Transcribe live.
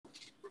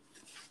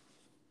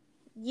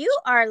You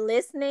are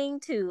listening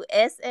to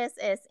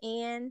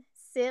SSSN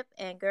Sip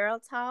and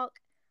Girl Talk.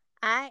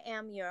 I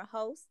am your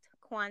host,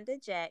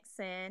 Quanda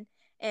Jackson,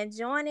 and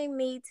joining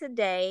me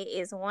today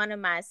is one of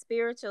my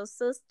spiritual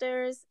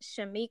sisters,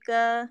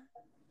 Shamika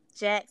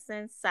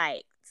Jackson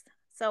Sykes.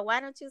 So,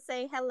 why don't you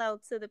say hello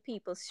to the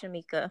people,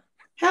 Shamika?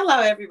 Hello,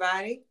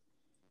 everybody.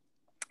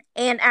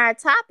 And our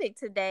topic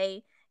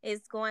today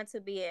is going to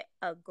be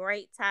a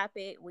great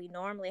topic. We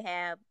normally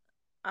have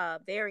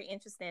very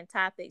interesting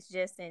topics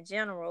just in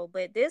general,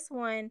 but this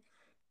one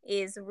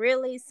is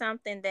really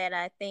something that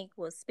I think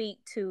will speak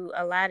to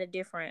a lot of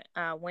different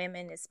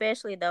women,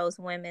 especially those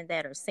women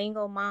that are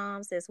single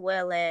moms as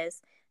well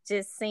as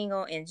just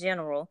single in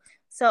general.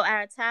 So,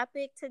 our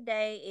topic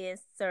today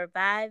is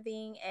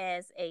surviving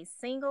as a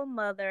single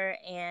mother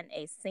and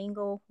a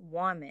single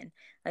woman.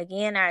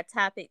 Again, our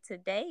topic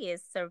today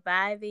is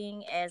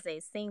surviving as a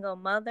single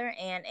mother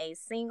and a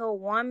single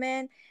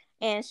woman.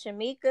 And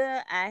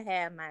Shamika, I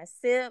have my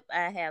sip.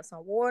 I have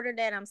some water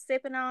that I'm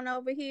sipping on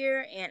over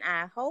here. And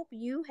I hope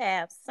you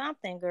have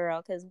something,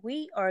 girl, because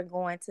we are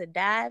going to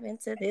dive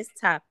into this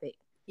topic.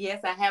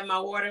 Yes, I have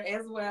my water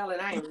as well,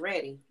 and I am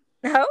ready.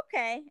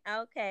 Okay,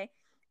 okay.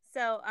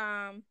 So,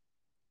 I'm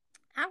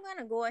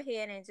gonna go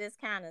ahead and just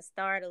kind of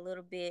start a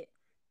little bit,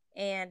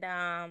 and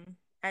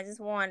I just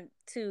want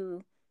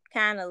to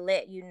kind of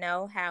let you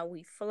know how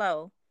we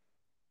flow.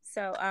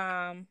 So,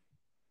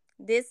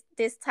 this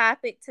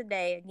topic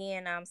today,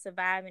 again,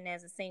 surviving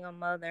as a single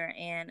mother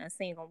and a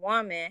single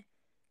woman,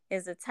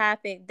 is a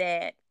topic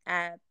that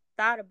I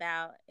thought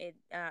about. It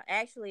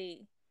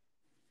actually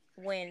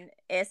when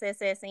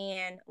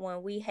SSSN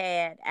when we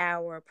had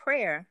our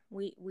prayer,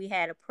 we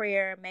had a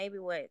prayer. Maybe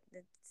what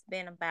it's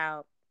been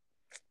about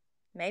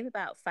maybe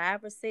about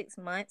 5 or 6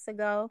 months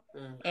ago,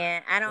 Mm,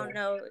 and I don't yeah.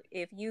 know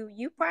if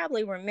you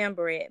probably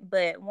remember it,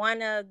 but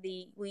one of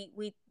the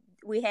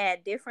we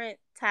had different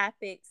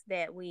topics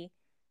that we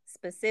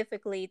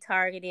specifically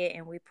targeted,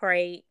 and we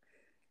prayed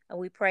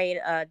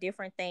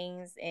different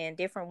things, and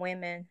different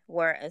women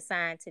were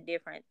assigned to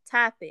different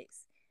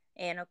topics.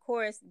 And of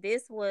course,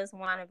 this was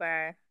one of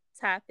our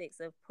topics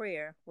of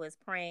prayer, was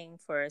praying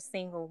for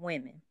single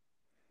women.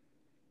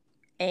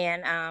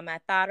 And I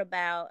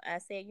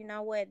said, you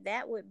know what,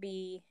 that would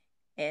be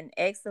an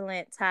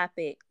excellent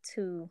topic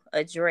to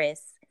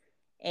address.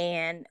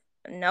 And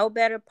no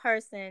better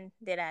person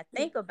that I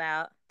think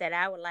about that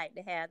I would like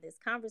to have this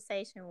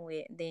conversation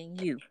with than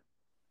you.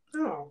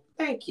 Oh,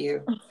 thank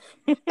you.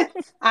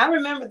 I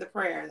remember the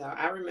prayer, though.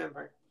 I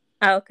remember.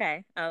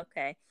 Okay,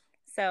 okay.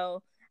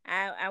 So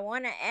I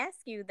want to ask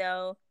you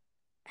though,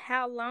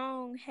 how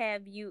long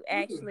have you Mm.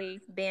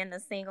 actually been a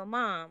single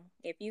mom?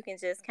 If you can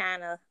just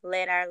kind of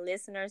let our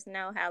listeners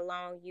know how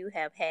long you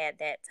have had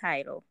that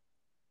title.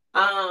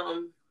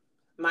 Um,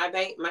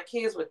 my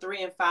kids were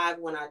 3 and 5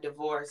 when I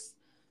divorced,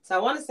 so I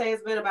want to say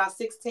it's been about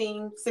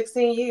 16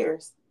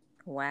 years.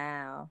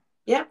 Wow.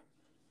 Yep.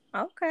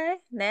 Okay.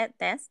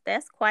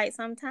 That's quite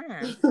some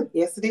time.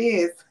 Yes, it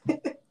is.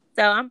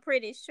 So I'm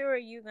pretty sure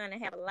you're gonna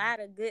have a lot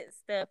of good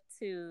stuff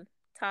to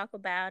talk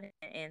about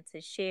and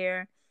to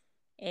share,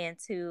 and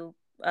to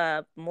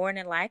more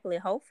than likely,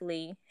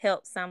 hopefully,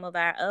 help some of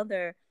our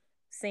other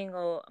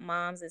single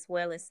moms as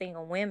well as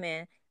single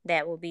women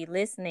that will be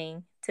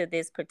listening to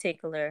this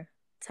particular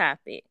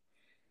topic.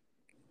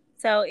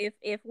 So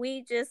if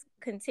we just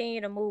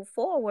continue to move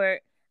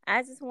forward,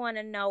 I just want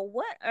to know,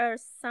 what are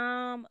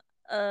some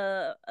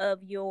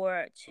of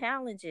your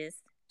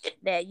challenges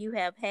that you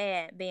have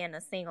had being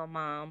a single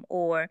mom,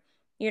 or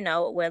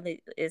whether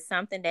it's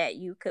something that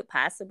you could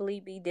possibly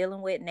be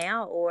dealing with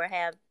now or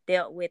have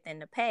dealt with in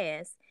the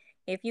past.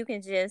 If you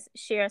can just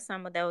share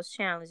some of those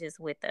challenges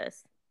with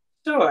us.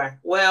 Sure.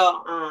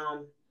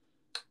 Well,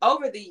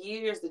 over the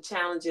years, the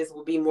challenges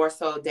will be more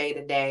so day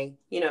to day.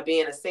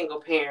 Being a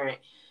single parent,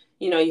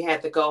 you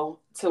had to go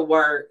to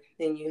work,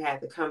 then you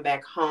had to come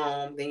back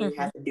home, then you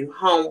Hmm. have to do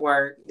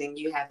homework, then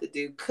you have to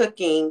do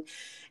cooking,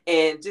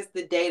 and just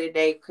the day to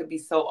day could be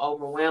so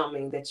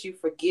overwhelming that you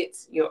forget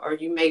or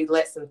you may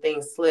let some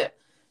things slip,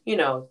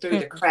 through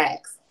the Hmm.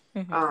 cracks.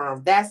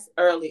 Hmm. That's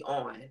early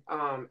on.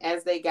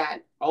 As they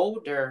got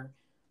older,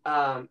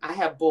 I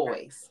have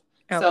boys,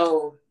 Okay.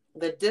 so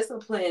the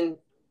discipline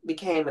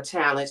became a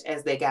challenge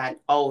as they got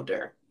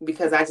older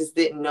because I just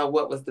didn't know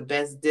what was the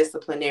best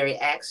disciplinary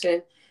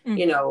action.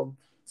 You Hmm. know,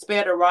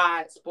 spare the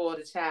rod, spoil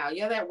the child.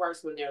 Yeah, that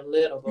works when they're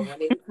little, but when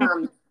they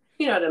become,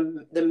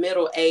 the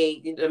middle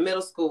age, the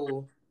middle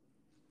school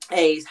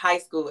age, high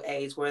school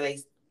age, where they,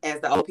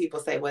 as the old people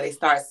say, where they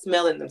start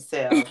smelling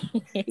themselves.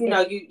 You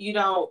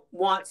don't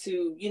want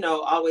to,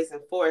 always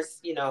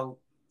enforce,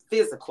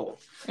 physical.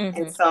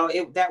 And Hmm. so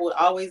that would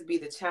always be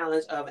the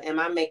challenge of, am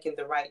I making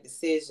the right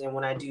decision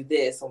when I do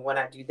this or when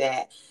I do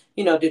that?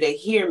 Do they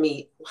hear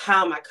me?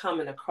 How am I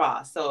coming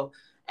across? So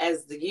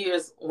as the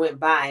years went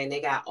by and they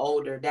got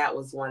older, that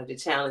was one of the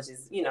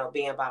challenges,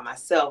 being by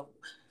myself,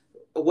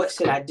 what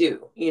should I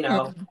do?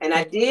 And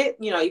I did,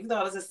 even though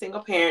I was a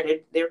single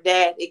parent, their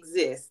dad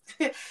exists.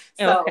 Okay.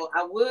 So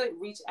I would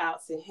reach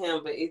out to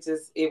him, but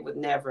it would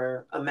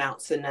never amount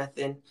to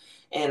nothing.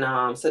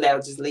 And so that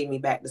would just lead me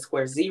back to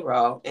square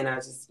zero. And I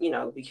just,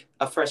 be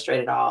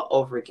frustrated all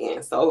over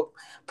again. So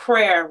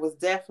prayer was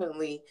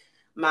definitely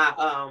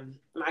my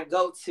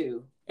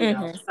go-to.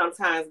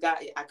 Sometimes God,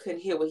 I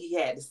couldn't hear what he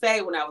had to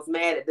say when I was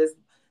mad at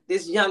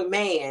this young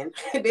man,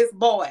 this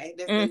boy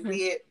that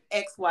did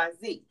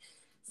XYZ.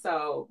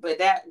 So, but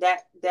that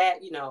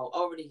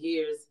over the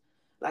years,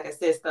 like I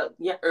said, stuff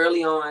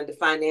early on, the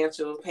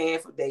financial, paying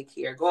for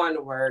daycare, going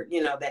to work,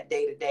 that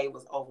day to day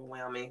was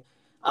overwhelming.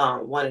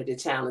 One of the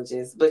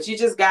challenges, but you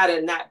just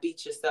gotta not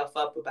beat yourself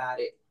up about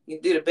it. You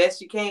do the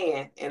best you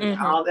can, and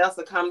all else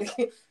will come.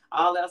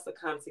 All else will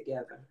come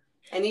together.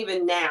 And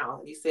even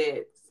now, you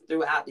said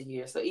throughout the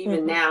year. So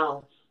even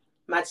now,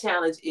 my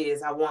challenge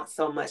is I want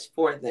so much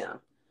for them.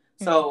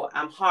 So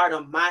I'm hard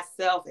on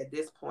myself at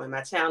this point.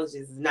 My challenge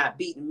is not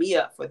beating me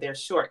up for their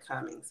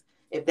shortcomings,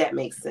 if that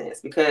makes sense.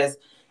 Because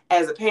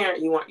as a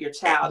parent, you want your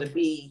child to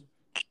be,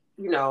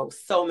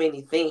 so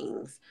many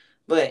things.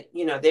 But,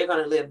 they're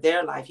going to live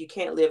their life. You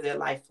can't live their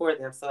life for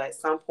them. So at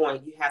some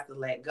point, you have to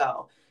let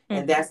go.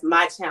 And that's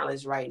my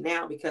challenge right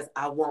now because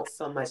I want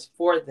so much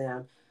for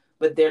them.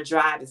 But their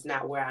drive is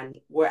not where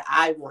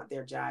I want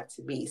their drive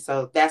to be.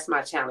 So that's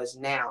my challenge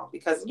now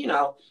because,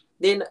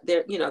 then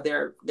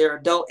they're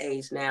adult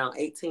age now,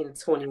 18 and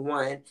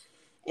 21.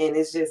 And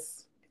it's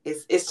just,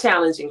 it's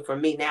challenging for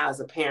me now as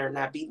a parent,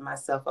 not beating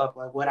myself up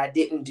like what I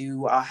didn't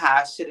do or how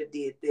I should have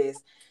did this.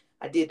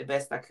 I did the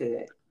best I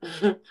could.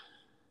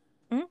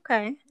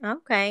 Okay.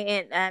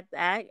 Okay. And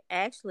I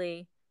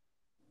actually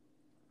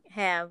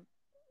have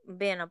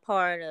been a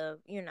part of,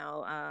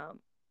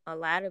 a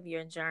lot of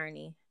your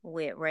journey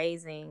with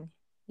raising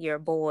your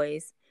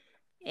boys.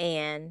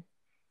 And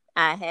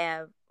I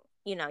have,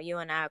 you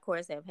and I, of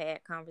course, have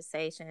had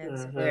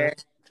conversations where,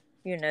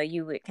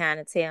 you would kind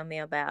of tell me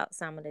about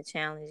some of the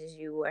challenges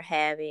you were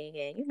having.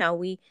 And,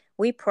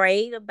 we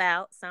prayed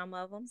about some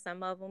of them.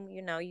 Some of them,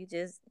 you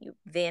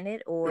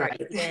vented or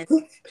Right.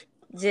 even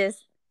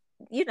just,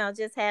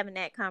 just having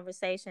that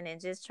conversation and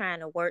just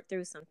trying to work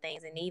through some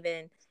things. And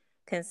even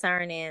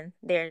concerning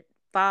their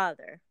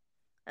father,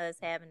 us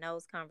having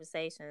those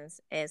conversations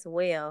as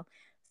well.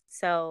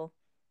 So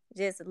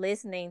just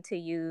listening to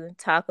you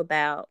talk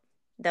about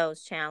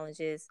those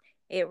challenges,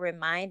 it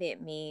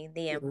reminded me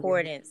the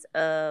importance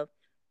of,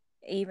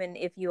 even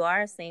if you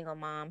are a single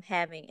mom,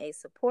 having a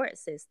support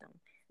system.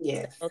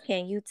 Yes. So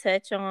can you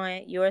touch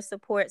on your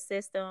support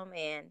system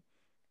and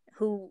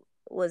who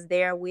was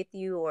there with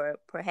you, or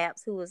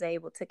perhaps who was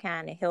able to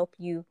kind of help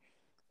you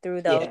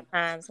through those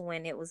times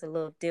when it was a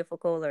little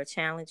difficult or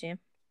challenging?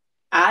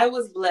 I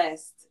was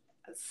blessed,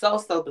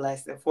 so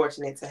blessed and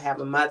fortunate to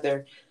have a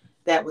mother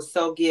that was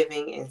so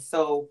giving and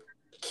so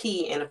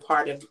key and a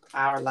part of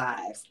our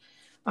lives.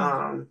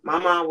 My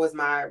mom was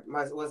my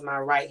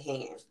right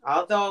hand.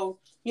 Although,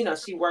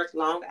 she worked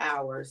long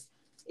hours,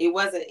 it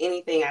wasn't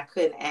anything I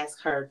couldn't ask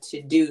her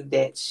to do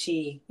that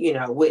she,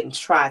 wouldn't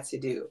try to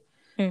do.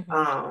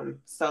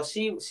 So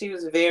she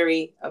was a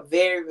very,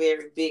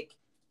 very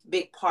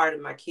big part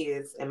of my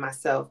kids and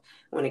myself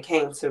when it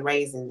came to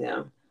raising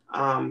them.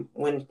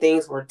 When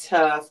things were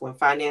tough, when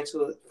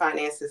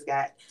finances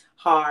got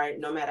hard,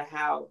 no matter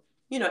how,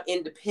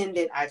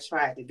 independent I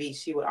tried to be,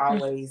 she would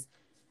always,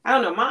 I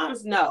don't know,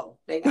 moms know.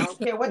 I don't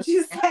care what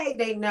you say,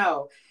 they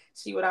know.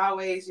 She would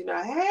always,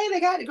 hey, they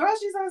got the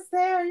groceries on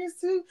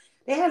sale.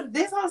 They have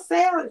this on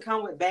sale, and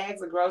come with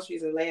bags of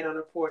groceries and lay it on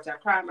the porch. I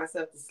cried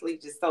myself to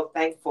sleep, just so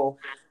thankful,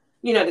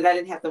 that I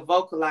didn't have to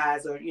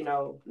vocalize or,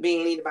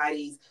 be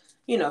anybody's,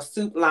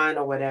 soup line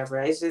or whatever.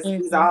 It's just,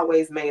 he's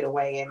always made a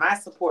way. And my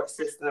support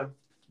system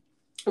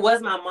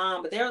was my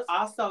mom, but there was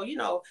also,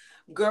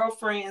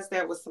 girlfriends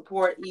that would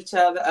support each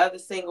other, other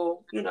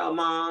single,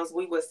 moms.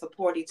 We would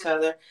support each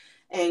other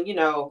and,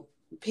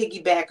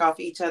 piggyback off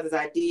each other's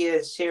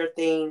ideas, share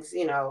things,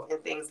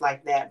 and things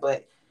like that.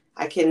 But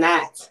I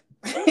cannot,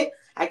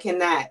 I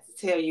cannot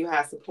tell you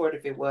how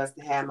supportive it was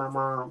to have my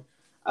mom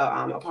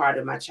a part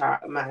of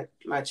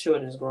my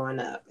children's growing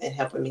up and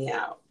helping me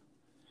out.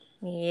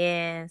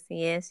 Yes,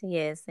 yes,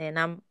 yes. And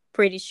I'm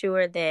pretty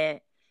sure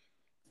that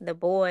the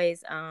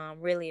boys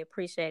really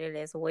appreciate it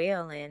as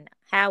well. And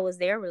how was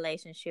their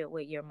relationship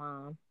with your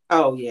mom?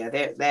 Oh yeah,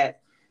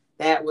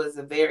 that was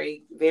a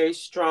very, very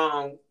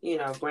strong,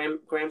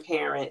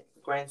 grandparent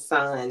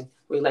grandson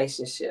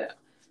relationship.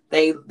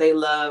 They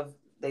love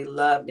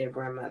their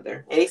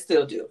grandmother, and they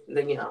still do.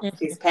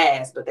 She's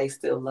passed, but they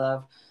still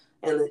love,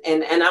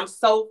 and I'm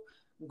so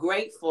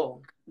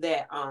grateful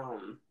that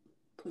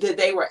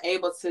they were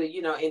able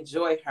to,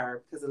 enjoy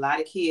her, because a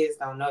lot of kids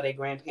don't know their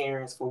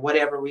grandparents for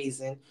whatever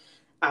reason.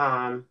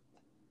 Um,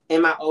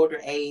 in my older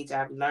age,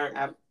 I've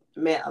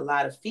met a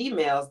lot of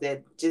females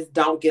that just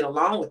don't get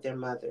along with their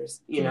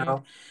mothers,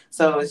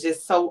 So it's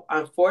just so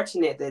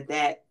unfortunate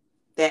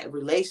that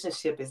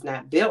relationship is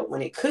not built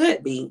when it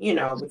could be,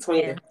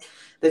 between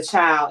the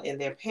child and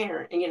their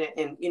parent,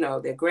 and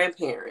their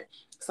grandparent.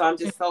 So I'm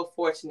just so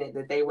fortunate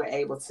that they were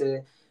able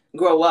to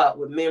grow up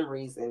with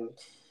memories and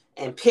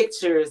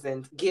pictures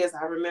and gifts.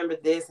 I remember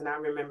this and I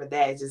remember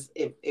that.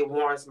 It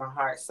warms my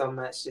heart so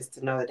much just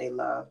to know that they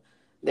love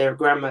their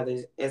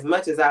grandmothers as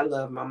much as I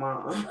love my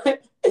mom.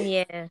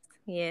 Yes,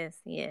 yes,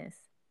 yes.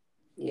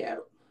 Yeah.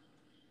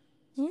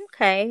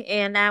 Okay.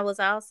 And I was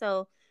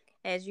also,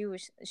 as you were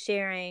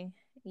sharing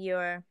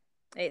your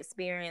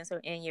experience or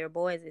and your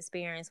boy's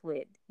experience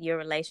with your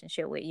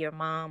relationship with your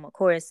mom, of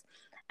course,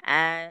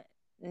 I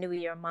knew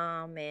your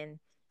mom and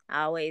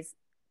I always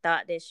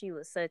thought that she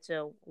was such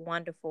a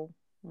wonderful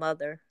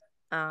mother.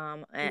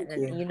 Thank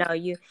And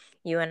you.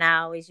 you and I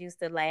always used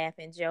to laugh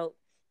and joke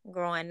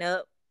growing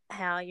up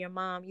how your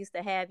mom used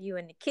to have you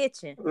in the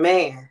kitchen.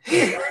 Man.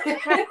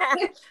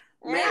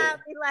 And Man. I'll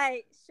be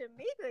like,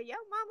 Shamika, your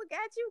mama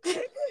got you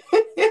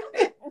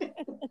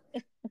cooking.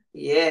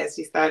 Yes,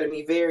 she started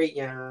me very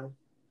young.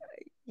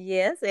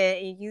 Yes,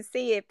 and you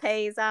see it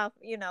pays off,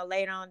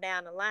 later on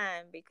down the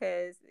line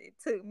because it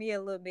took me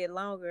a little bit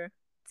longer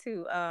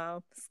to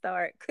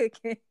start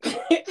cooking.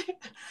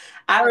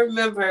 I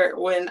remember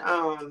when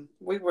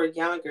we were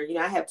younger,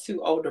 I have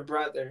two older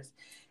brothers,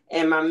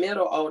 and my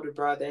middle older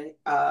brother,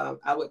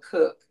 I would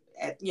cook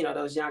at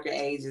those younger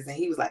ages, and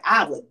he was like,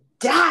 I would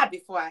die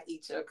before I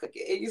eat your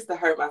cooking. It used to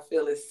hurt my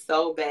feelings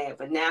so bad,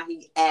 but now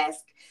he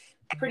asks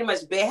pretty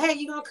much bad, hey,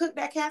 you gonna cook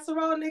that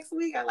casserole next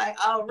week? I'm like,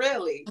 oh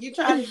really? You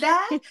trying to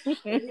die?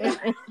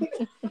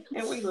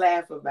 And we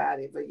laugh about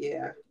it, but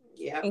yeah.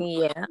 Yeah.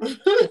 Yeah,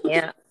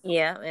 yeah,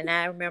 yeah. And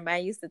I remember I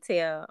used to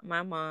tell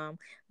my mom,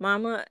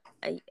 Mama,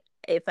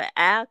 if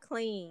I'll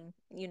clean,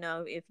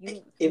 if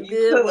you If you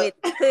good cook. with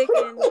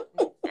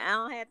cooking, I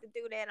don't have to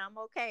do that. I'm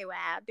okay. Well,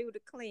 I'll do the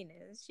cleaning.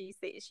 She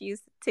said she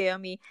used to tell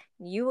me,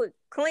 you would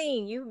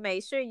clean. You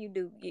made sure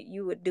you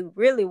would do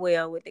really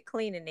well with the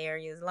cleaning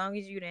area as long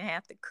as you didn't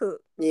have to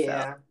cook. So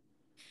Yeah.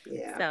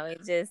 Yeah. so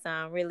it just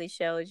really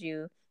shows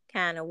you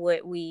kind of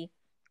what we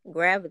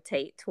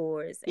gravitate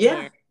towards.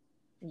 Yeah. And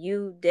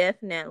you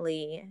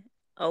definitely,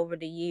 over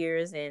the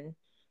years and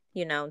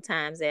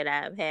times that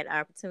I've had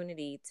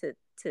opportunity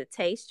to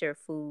taste your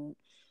food,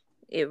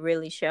 it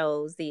really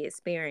shows the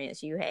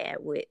experience you had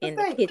with Well, in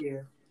the thank kitchen.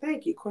 you.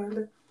 Thank you,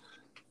 Quanda.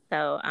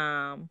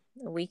 So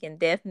we can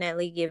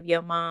definitely give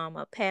your mom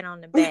a pat on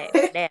the back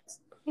for that.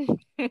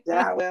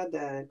 Job well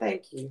done.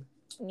 Thank you.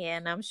 Yeah,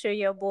 and I'm sure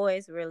your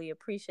boys really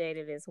appreciate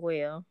it as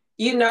well.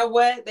 You know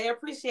what? They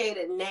appreciate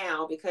it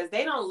now because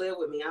they don't live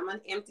with me. I'm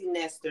an empty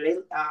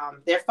nester.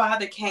 Their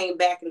father came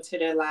back into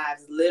their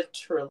lives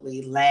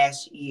literally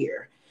last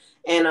year,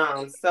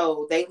 and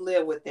so they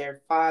live with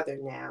their father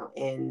now,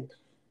 and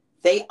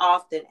they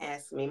often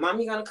ask me, "Mom,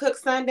 you gonna cook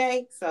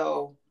Sunday?"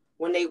 So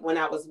when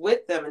I was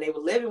with them and they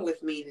were living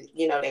with me,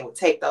 they would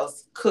take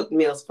those cooked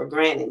meals for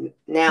granted.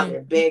 Now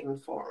they're begging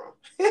for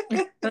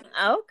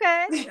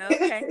Okay,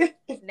 okay.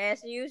 them.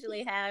 That's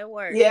usually how it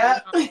works. We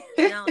Yeah. don't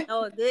we don't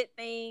know a good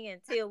thing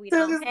until we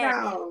Till don't it's have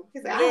it. gone. He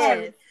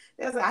said,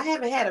 Yes. I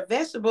haven't had a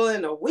vegetable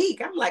in a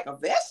week. I'm like, a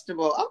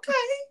vegetable?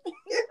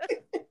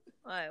 Okay.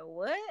 Like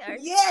what?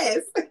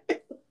 Yes.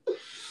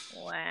 It's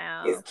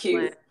Wow. Wow.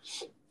 cute.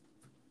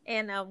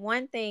 And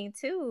one thing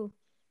too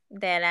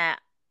that I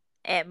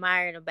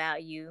admired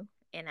about you,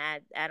 and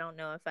I don't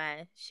know if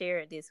I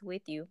shared this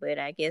with you, but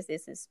I guess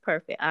this is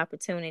perfect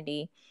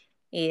opportunity,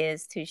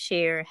 is to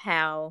share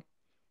how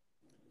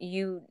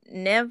you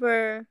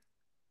never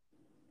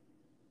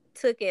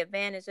took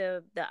advantage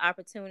of the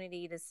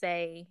opportunity to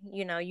say,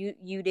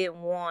 you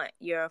didn't want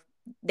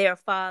their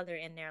father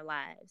in their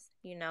lives.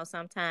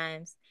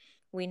 Sometimes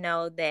we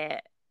know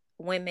that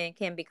women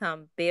can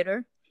become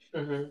bitter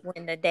Mm-hmm.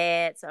 when the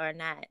dads are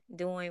not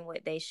doing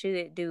what they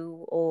should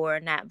do or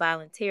not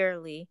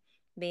voluntarily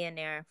being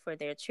there for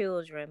their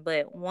children.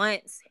 But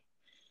once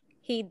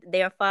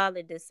their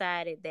father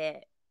decided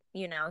that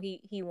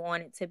he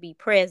wanted to be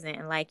present,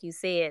 and like you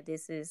said,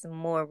 this is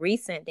more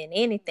recent than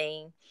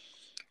anything.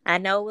 I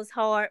know it was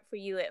hard for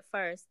you at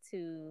first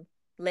to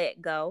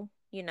let go,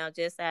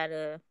 just out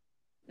of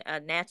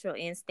a natural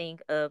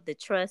instinct of the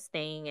trust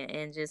thing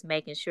and just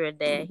making sure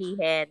that he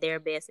had their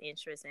best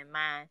interests in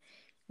mind.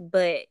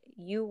 But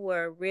you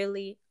were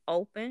really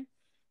open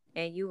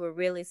and you were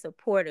really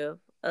supportive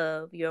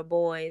of your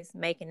boys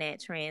making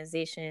that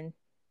transition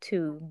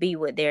to be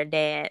with their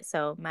dad.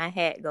 So my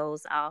hat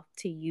goes off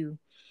to you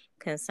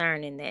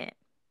concerning that.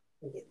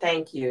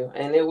 Thank you.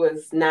 And it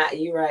was not,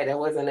 you're right, it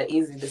wasn't an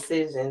easy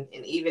decision.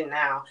 And even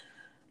now,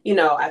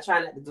 I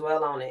try not to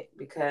dwell on it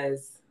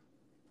because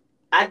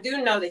I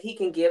do know that he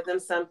can give them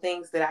some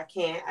things that I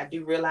can't. I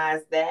do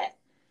realize that.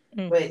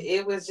 But Mm-hmm.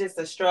 it was just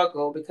a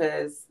struggle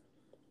because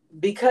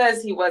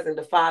he wasn't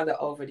the father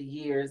over the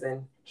years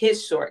and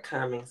his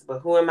shortcomings. But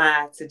who am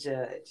I to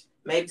judge?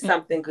 Maybe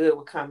something good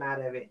will come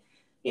out of it.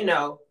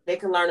 They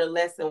can learn a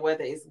lesson,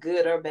 whether it's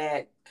good or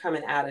bad,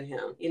 coming out of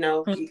him.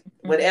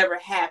 Mm-hmm. Whatever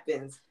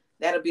happens,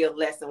 that'll be a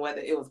lesson,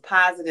 whether it was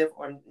positive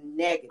or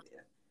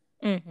negative.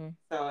 Mm-hmm.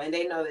 So, and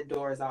they know the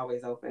door is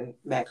always open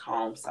back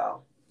home.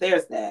 So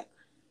there's that.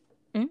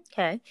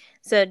 Okay.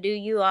 So do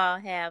you all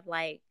have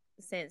like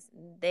since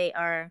they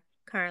are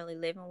currently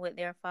living with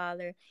their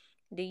father,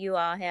 do you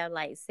all have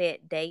like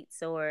set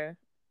dates or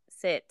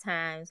set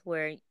times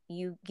where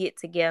you get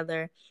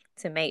together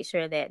to make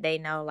sure that they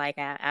know, like,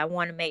 I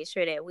want to make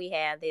sure that we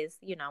have this,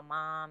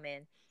 mom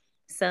and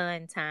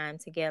son time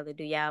together?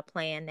 Do y'all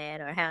plan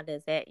that, or how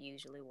does that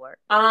usually work?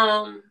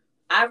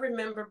 I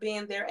remember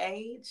being their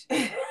age.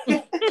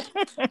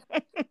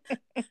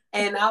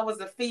 And I was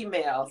a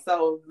female.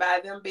 So by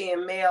them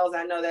being males,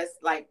 I know that's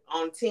like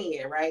on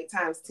 10, right?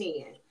 Times 10.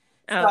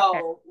 Okay.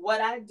 So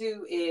what I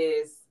do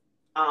is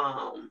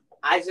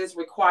I just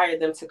require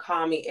them to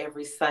call me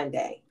every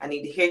Sunday. I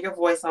need to hear your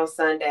voice on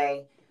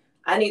Sunday.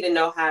 I need to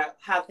know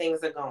how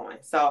things are going.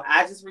 So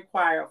I just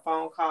require a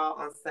phone call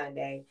on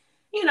Sunday.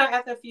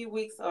 After a few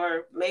weeks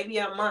or maybe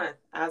a month,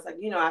 I was like,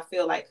 I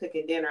feel like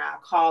cooking dinner. I'll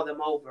call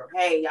them over.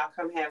 Hey, y'all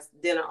come have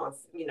dinner on,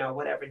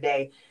 whatever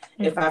day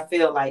if I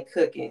feel like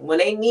cooking. When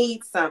they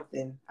need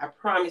something, I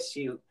promise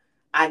you,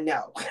 I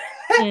know.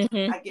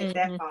 Mm-hmm. I get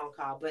that Mm-hmm. phone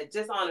call. But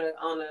just on a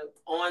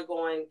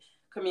ongoing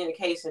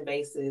communication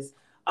basis,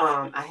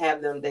 I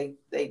have them. They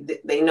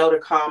know to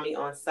call me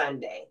on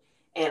Sunday,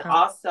 and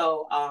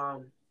also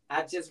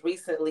I just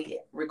recently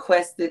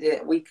requested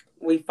that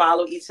we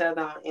follow each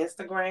other on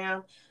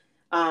Instagram,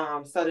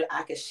 so that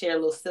I could share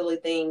little silly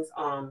things,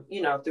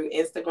 through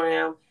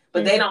Instagram.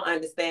 But they don't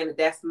understand that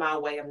that's my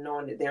way of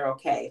knowing that they're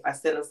okay. If I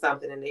send them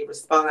something and they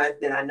respond,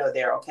 then I know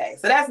they're okay.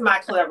 So that's my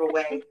clever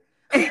way.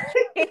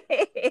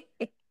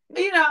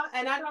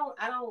 And I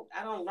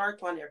don't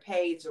lurk on their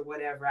page or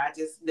whatever. I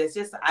just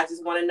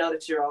want to know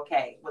that you're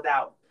okay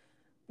without,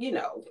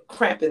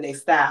 cramping their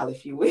style,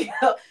 if you will.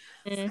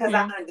 Because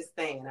I Mm-hmm.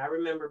 understand. I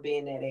remember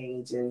being that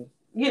age and,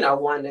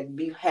 wanting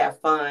to have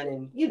fun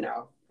and,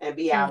 and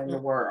be out in Mm-hmm.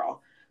 the world.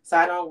 So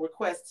I don't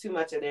request too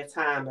much of their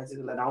time. I just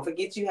like, don't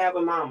forget you have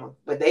a mama.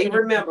 But they Mm-hmm.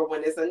 remember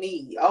when it's a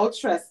need. Oh,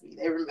 trust me,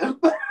 they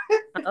remember.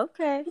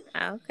 Okay.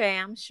 Okay.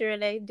 I'm sure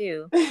they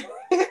do.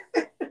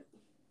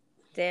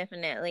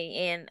 Definitely.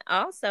 And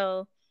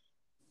also,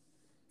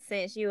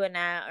 since you and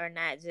I are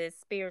not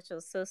just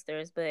spiritual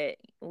sisters, but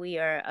we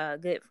are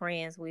good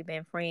friends, we've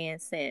been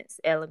friends since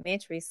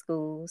elementary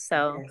school.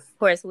 So, Yes. of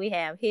course, we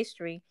have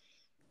history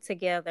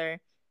together.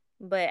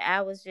 But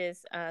I was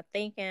just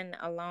thinking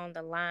along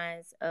the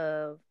lines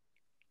of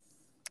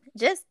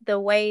just the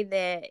way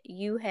that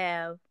you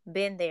have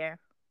been there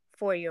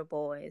for your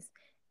boys.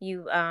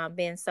 You've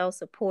been so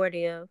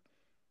supportive,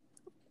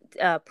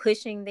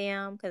 pushing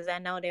them, because I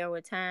know there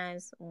were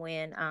times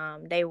when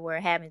they were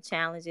having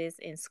challenges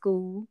in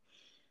school,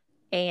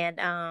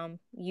 and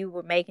you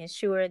were making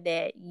sure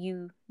that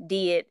you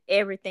did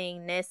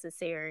everything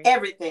necessary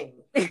Everything.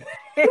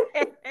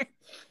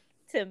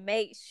 to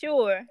make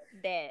sure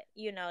that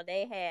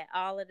they had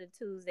all of the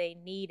tools they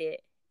needed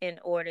in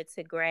order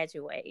to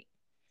graduate.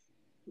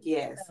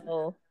 Yes.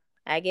 So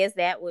I guess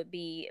that would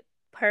be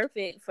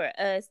perfect for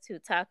us to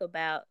talk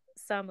about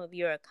some of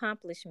your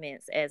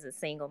accomplishments as a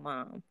single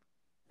mom.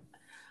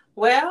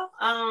 Well,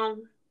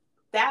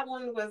 that's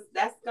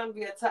gonna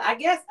be a tough. I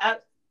guess I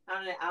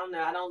don't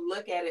know. I don't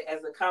look at it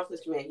as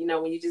accomplishment.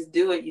 When you just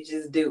do it, you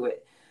just do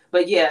it.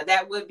 But yeah,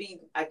 that would be,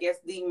 I guess,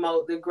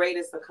 the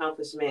greatest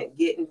accomplishment,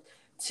 getting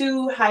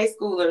two high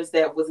schoolers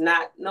that was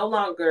no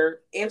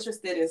longer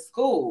interested in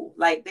school.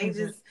 Like they Hmm.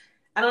 just,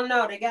 I don't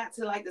know, they got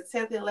to like the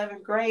 10th and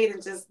 11th grade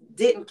and just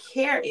didn't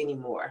care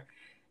anymore.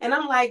 And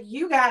I'm like,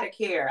 you gotta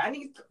care. I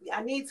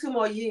need 2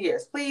 more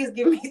years. Please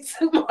give me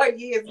 2 more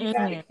years. You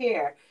gotta Hmm.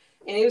 care.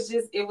 And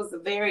it was a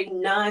very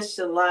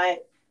nonchalant.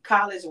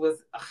 College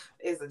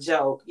is a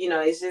joke.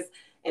 It's just,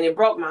 and it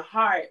broke my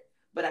heart.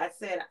 But I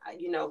said,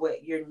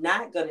 what you're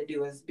not gonna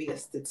do is be a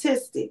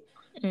statistic.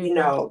 Hmm.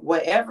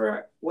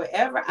 Whatever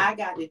I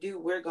got to do,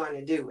 we're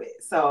gonna do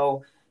it.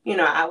 So,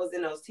 I was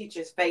in those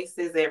teachers'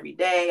 faces every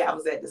day. I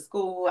was at the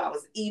school. I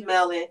was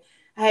emailing.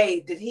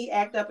 Hey, did he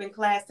act up in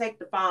class? Take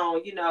the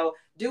phone.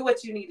 Do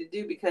what you need to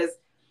do, because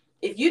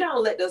if you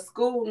don't let the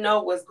school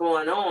know what's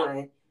going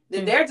on,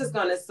 then they're just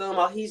going to assume,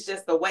 oh, he's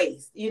just a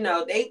waste. They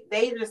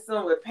just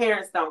assume that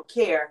parents don't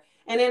care.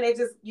 And then they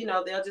just,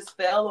 they'll just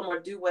fail them or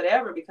do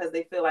whatever because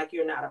they feel like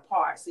you're not a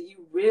part. So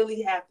you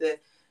really have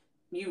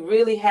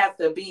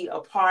to be a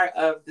part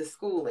of the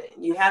schooling.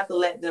 You have to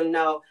let them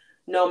know,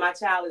 no, my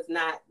child is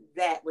not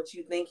that what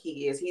you think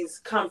he is. He's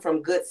come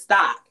from good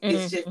stock.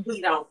 It's just Hmm.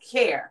 he don't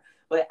care,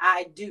 but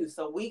I do.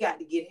 So we got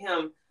to get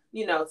him,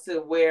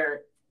 to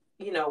where,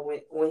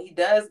 when he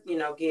does,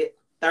 get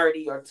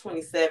 30 or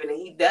 27 and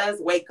he does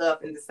wake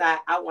up and decide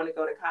I want to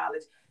go to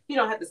college, you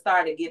don't have to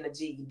start at getting a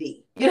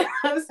GED. You know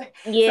what I'm saying?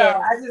 So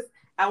Yes.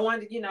 I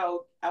wanted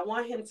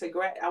them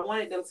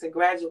to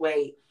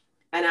graduate.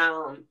 And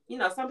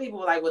some people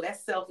were like, well,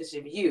 that's selfish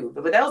of you.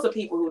 But those are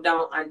people who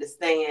don't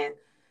understand,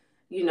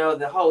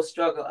 the whole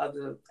struggle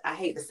of I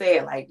hate to say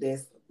it like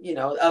this,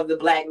 of the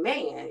black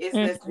man. It's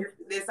this Hmm.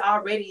 this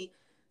already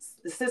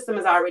the system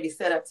is already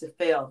set up to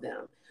fail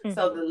them.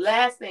 So Hmm. the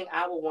last thing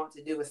I would want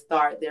to do is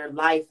start their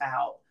life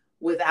out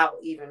without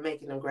even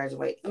making them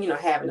graduate,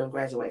 having them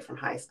graduate from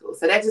high school.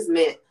 So that just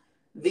meant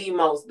the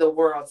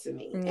world to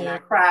me. And Yeah. I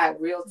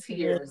cried real Yeah.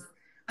 tears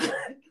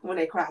when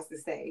they cross the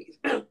stage.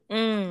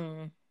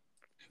 Mm.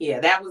 Yeah,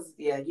 that was,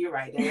 yeah, you're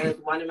right. That was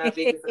one of my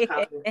biggest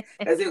accomplishments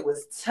because it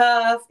was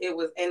tough. It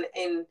was, and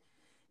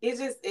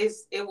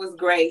it was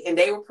great. And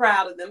they were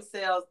proud of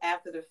themselves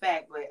after the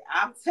fact. But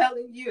I'm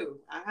telling you,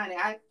 honey,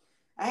 I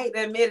hate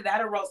to admit it, I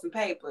done wrote some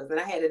papers and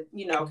I had to,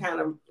 kind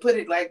of put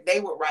it like they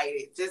would write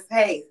it. Just,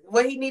 hey,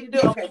 what he need to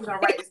do? Okay, we're gonna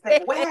write this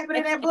paper. What happened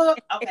in that book?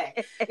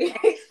 Okay.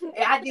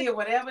 I did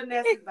whatever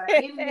necessary, by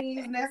any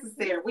means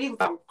necessary. We was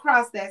gonna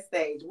cross that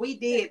stage. We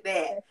did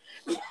that.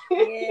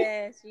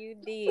 Yes, you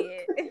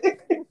did.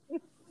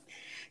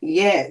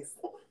 Yes.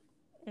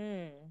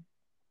 Mm.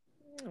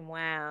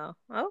 Wow.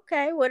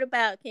 Okay. What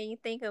about, can you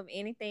think of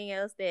anything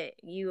else that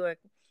you are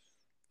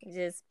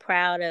just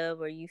proud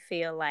of, or you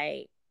feel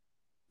like,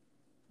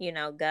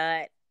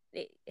 God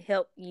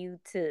helped you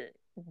to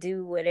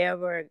do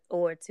whatever,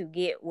 or to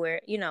get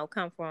where,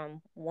 come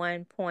from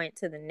one point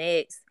to the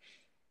next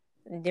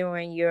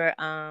during your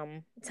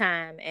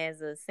time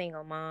as a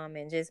single mom,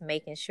 and just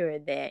making sure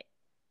that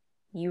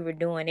you were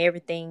doing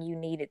everything you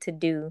needed to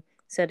do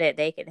so that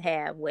they could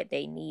have what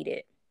they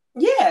needed.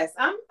 Yes,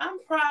 I'm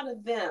proud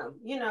of them.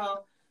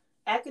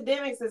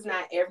 Academics is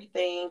not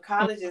everything.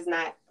 College is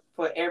not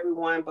for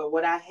everyone, but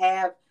what I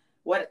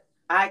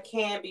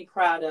can be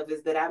proud of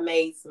is that I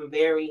made some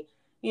very,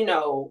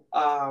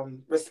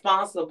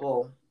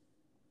 responsible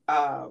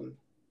um,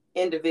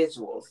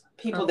 individuals,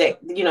 people that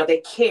they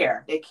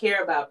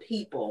care about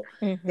people.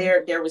 Mm-hmm.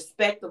 They're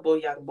respectable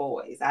young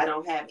boys. I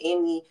don't have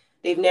any.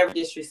 They've never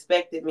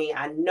disrespected me.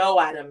 I know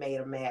I done made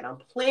them mad on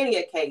plenty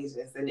of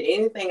occasions, and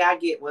anything I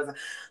get was,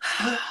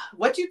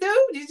 "What you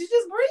do? Did you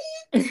just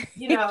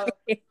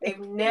breathe?" They've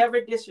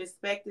never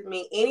disrespected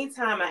me.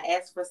 Anytime I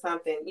ask for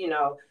something,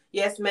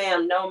 yes,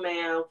 ma'am, no,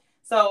 ma'am.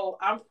 So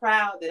I'm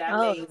proud that I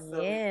Oh made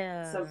some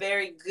yeah.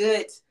 very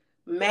good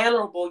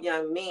mannerable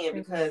young men, Mm-hmm.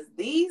 because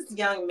these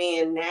young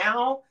men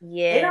now,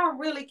 they Yeah. don't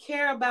really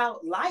care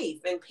about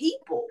life and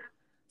people.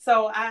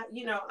 So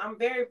I'm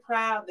very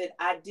proud that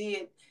I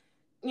did,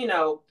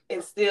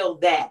 instill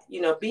that,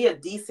 be a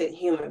decent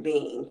human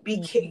being,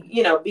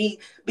 Mhm.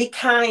 be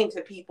kind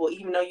to people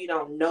even though you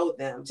don't know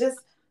them, just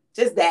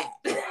that.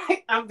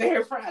 I'm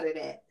very proud of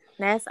that.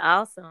 That's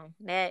awesome.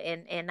 That,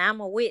 and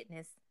I'm a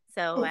witness.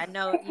 So I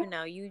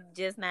know, you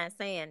just not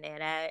saying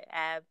that.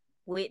 I've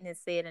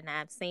witnessed it, and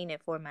I've seen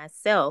it for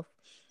myself,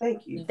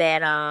 Thank you.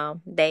 that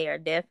they are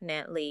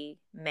definitely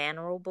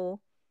mannerable,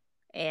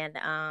 and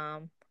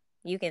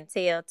you can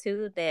tell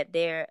too that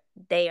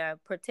they are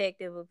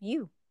protective of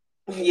you.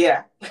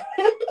 Yeah.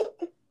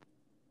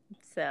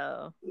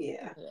 So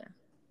Yeah. yeah.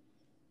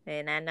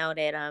 And I know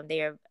that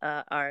they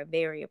are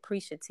very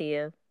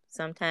appreciative.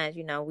 Sometimes,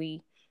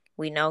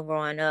 we know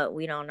growing up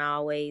we don't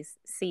always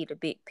see the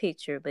big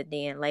picture, but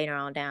then later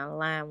on down the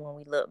line when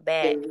we look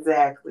back,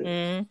 Exactly.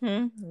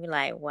 we're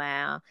like,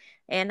 wow.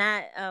 And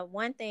I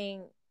one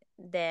thing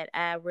that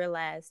I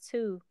realized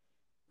too,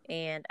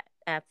 and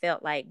I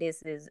felt like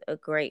this is a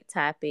great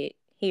topic,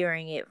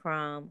 hearing it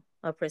from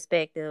a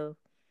perspective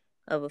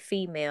of a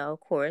female, of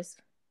course,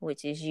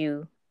 which is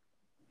you.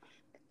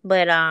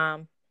 But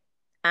I'm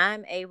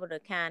able to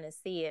kind of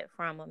see it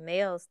from a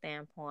male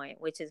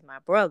standpoint, which is my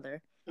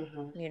brother,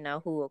 Mm-hmm.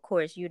 who of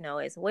course you know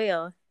as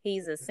well.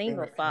 He's a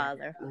single Single parent.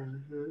 father.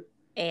 Mm-hmm.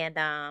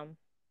 And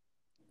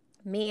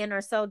men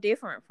are so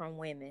different from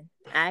women.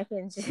 I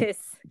can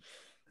just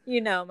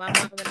my mom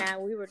and I,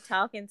 we were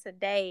talking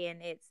today,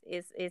 and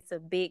it's a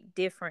big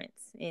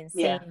difference in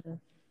Yeah. seeing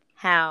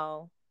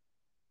how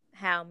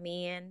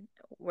men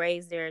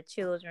raise their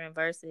children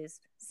versus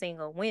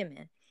single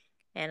women.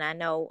 And I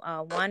know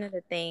one of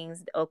the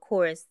things, of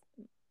course,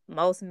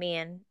 most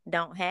men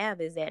don't have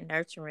is that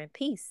nurturing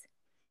piece.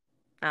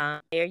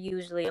 They're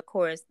usually, of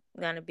course,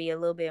 going to be a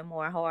little bit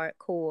more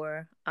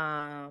hardcore,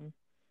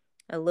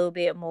 a little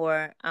bit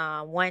more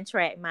one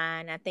track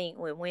mind. I think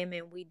with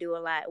women, we do a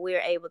lot. We're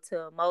able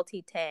to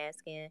multitask,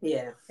 and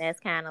Yeah.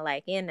 that's kind of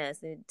like in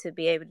us, to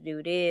be able to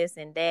do this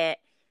and that.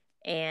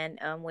 And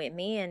with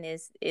men,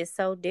 is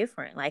so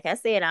different. Like I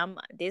said,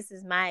 this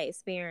is my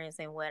experience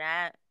and what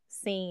I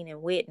seen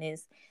and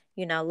witnessed.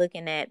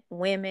 Looking at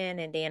women,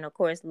 and then of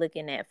course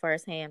looking at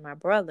firsthand my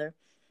brother.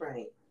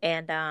 Right.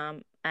 And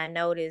I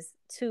noticed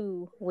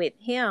too with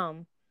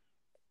him,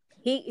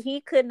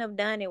 he couldn't have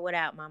done it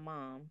without my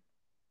mom.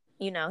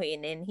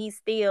 And he's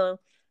still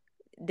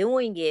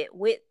doing it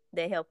with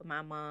the help of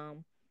my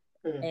mom.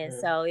 And Mm-hmm.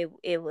 so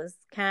it was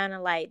kind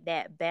of like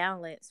that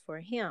balance for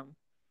him.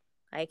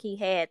 Like he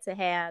had to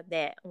have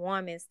that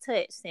woman's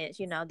touch, since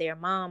their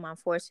mom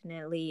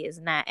unfortunately is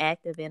not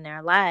active in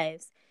their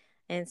lives.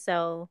 And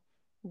so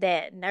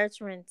that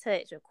nurturing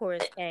touch, of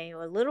course, came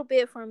a little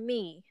bit from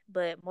me,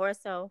 but more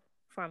so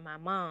from my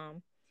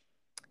mom.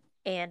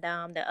 And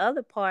the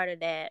other part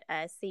of that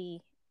I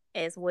see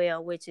as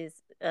well, which is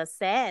a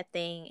sad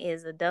thing,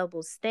 is a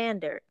double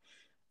standard.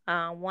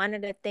 One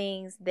of the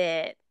things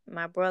that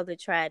my brother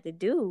tried to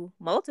do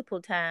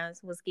multiple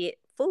times was get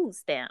food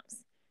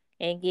stamps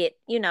and get,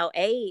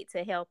 aid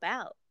to help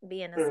out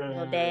being a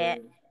single dad,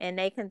 Mm. and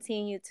they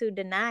continue to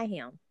deny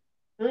him.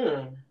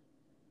 Mm.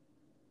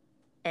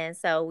 And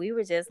so we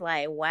were just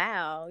like,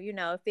 wow,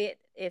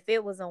 if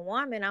it was a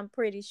woman, I'm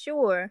pretty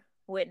sure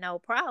with no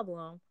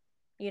problem,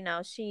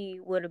 she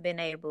would have been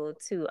able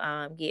to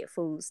get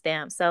food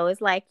stamps. So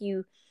it's like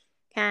you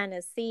kind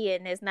of see it,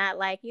 and it's not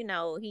like, he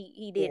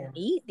Yeah. didn't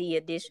need the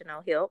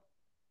additional help,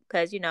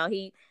 because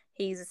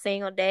he's a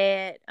single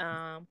dad.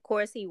 Of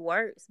course he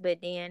works, but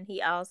then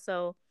he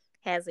also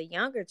has a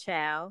younger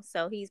child,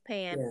 so he's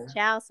paying Yeah.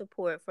 child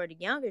support for the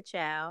younger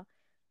child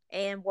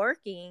and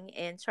working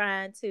and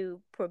trying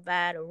to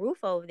provide a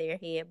roof over their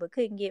head, but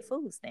couldn't get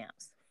food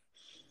stamps.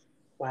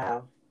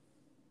 Wow.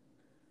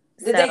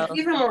 Did they So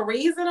give him a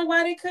reason of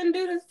why they couldn't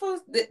do this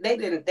food? They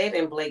didn't. They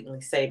didn't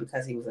blatantly say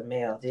because he was a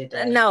male, did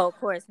they? no, of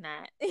course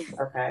not.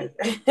 Okay.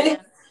 Yeah,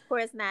 of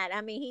course not.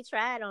 I mean, he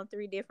tried on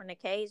 3 different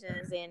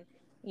occasions, and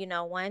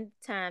one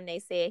time they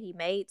said he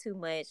made too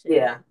much, and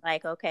Yeah. it's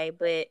like, okay,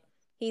 but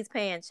he's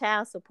paying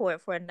child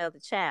support for another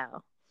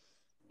child.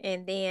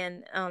 And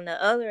then on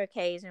the other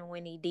occasion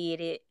when he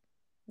did it,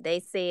 they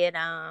said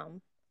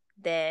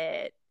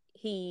that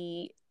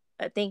he,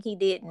 I think he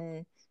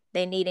didn't.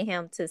 They needed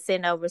him to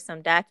send over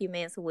some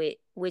documents, with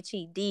which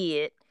he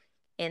did,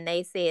 and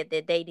they said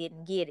that they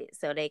didn't get it,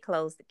 so they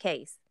closed the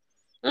case.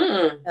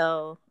 Mm.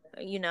 So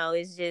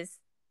it's just,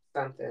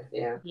 Something.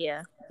 Yeah.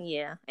 yeah,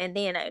 yeah. And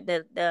then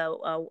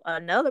the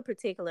another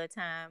particular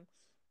time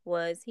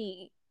was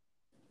he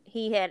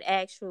had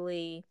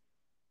actually,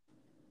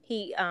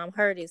 he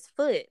hurt his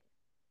foot,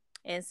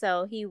 and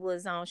so he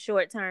was on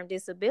short-term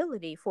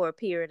disability for a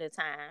period of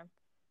time,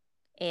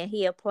 and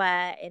he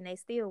applied and they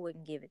still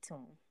wouldn't give it to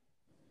him.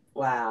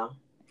 Wow.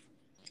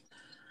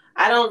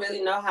 I don't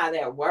really know how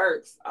that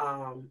works.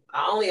 I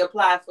only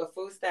applied for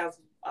food stamps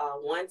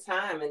one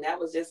time, and that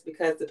was just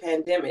because the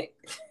pandemic.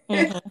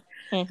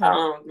 Mm-hmm.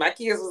 Mm-hmm. My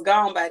kids was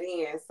gone by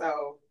then,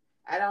 so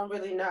I don't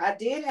really know. I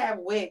did have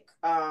WIC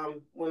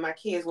when my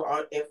kids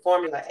were in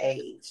formula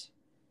age.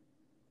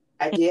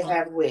 I did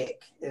have WIC.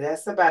 And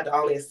that's about the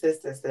only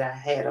assistance that I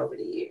had over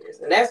the years.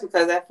 And that's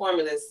because that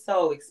formula is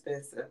so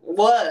expensive. It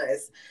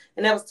was.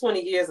 And that was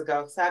 20 years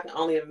ago. So I can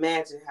only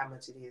imagine how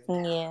much it is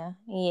now. Yeah,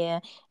 yeah.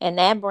 And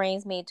that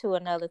brings me to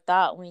another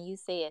thought when you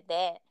said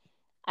that.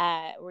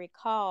 I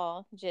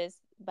recall, just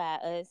by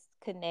us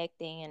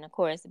connecting and, of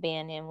course,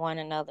 being in one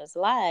another's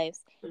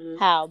lives, Mm-hmm.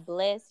 how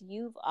blessed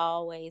you've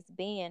always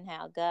been,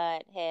 how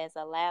God has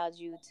allowed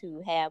you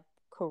to have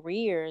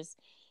careers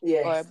or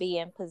Yes. be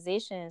in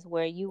positions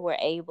where you were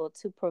able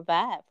to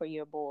provide for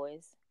your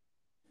boys.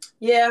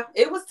 Yeah,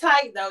 it was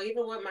tight though.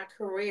 Even with my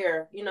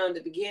career, in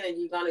the beginning,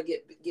 you're gonna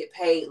get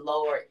paid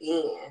lower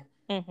end.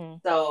 Mm-hmm.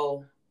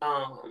 So,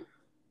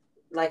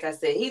 like I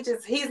said,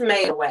 he's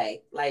made a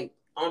way. Like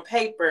on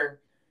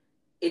paper,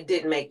 it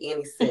didn't make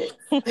any sense.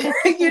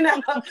 you know,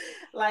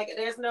 like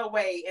there's no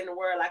way in the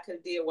world I could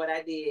have did what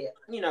I did.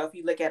 If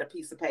you look at a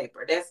piece of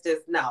paper, that's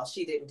just no.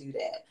 She didn't do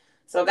that.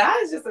 So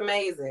God is just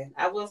amazing.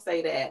 I will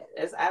say that.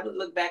 As I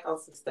look back on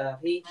some stuff,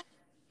 he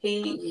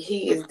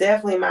is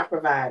definitely my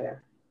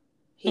provider.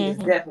 He is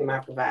Mm-hmm. definitely my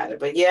provider.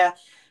 But yeah,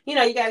 you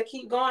got to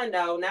keep going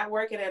though. Not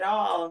working at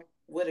all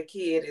with a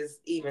kid is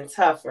even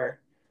tougher.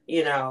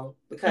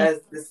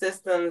 Because the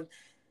system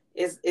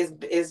is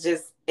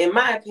just, in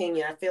my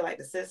opinion, I feel like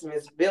the system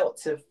is built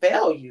to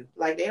fail you.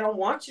 Like they don't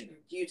want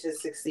you to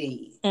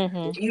succeed.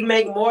 Mm-hmm. If you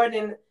make more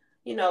than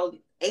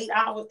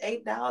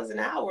 8 dollars an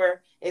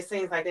hour, it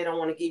seems like they don't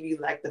want to give you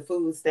like the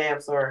food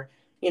stamps or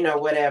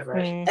whatever.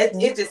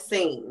 It just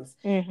seems.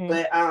 Mm-hmm.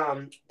 But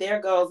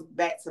there goes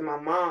back to my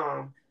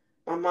mom.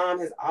 My mom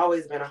has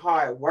always been a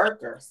hard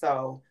worker,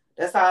 so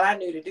that's all I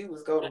knew to do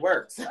was go to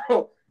work.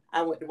 So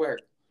I went to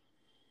work.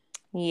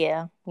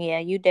 Yeah, yeah,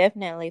 you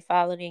definitely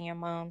followed in your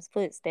mom's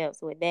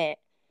footsteps with that,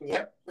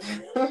 Yep.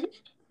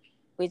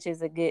 which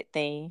is a good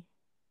thing.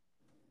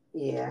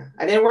 Yeah,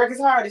 I didn't work as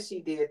hard as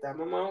she did though.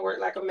 My mom worked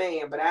like a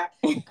man, but I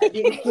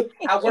did.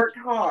 I worked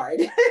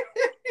hard.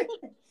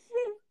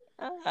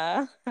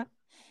 uh,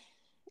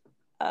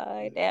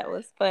 that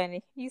was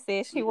funny. You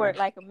said she Yeah. worked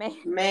like a man.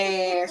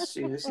 Man,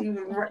 shoot, she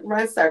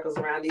run circles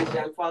around these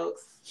young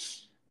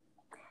folks.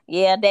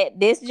 Yeah, that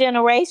this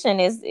generation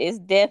is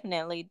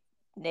definitely,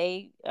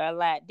 they are a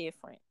lot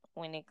different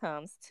when it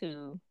comes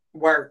to,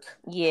 Work.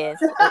 yes,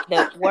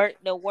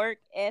 the work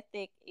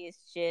ethic is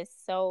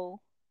just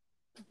so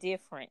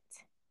different.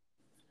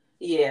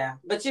 Yeah,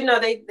 but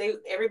they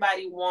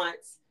everybody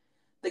wants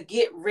the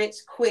get rich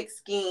quick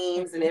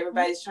schemes, and Mm-hmm.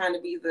 everybody's trying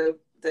to be the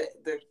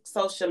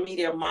social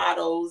media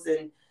models,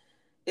 and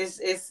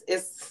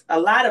it's a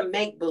lot of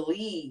make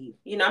believe.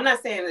 I'm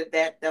not saying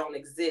that don't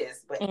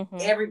exist, but Mm-hmm.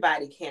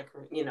 everybody can't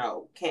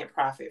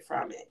profit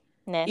from it.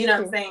 You That's know what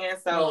I'm true. saying?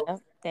 So, Yeah,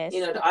 that's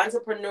the true.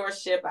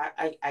 entrepreneurship,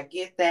 I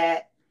get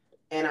that,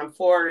 and I'm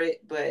for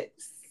it, but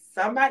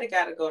somebody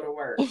got to go to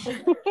work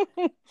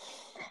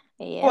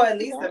Yeah, for at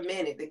least yeah. a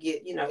minute to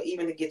get,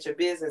 even to get your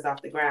business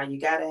off the ground.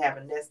 You got to have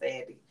a nest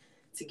egg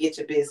to get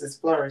your business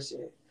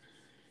flourishing.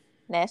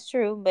 That's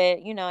true, but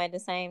at the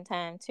same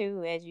time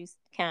too, as you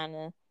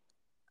kind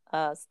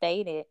of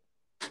stated,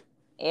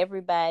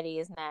 everybody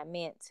is not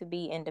meant to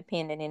be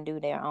independent and do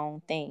their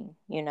own thing.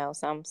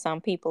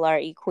 Some people are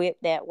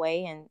equipped that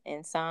way,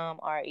 and some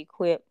are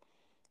equipped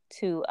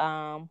to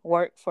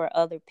work for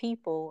other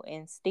people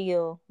and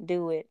still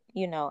do it,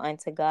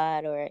 unto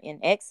God or in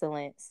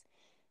excellence,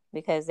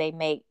 because they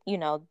make,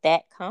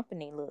 that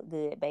company look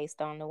good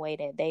based on the way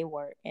that they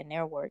work and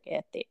their work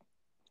ethic.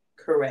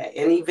 Correct.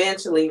 And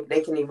eventually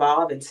they can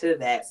evolve into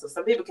that. So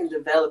some people can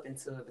develop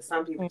into it, but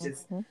some people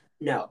just Mm-hmm.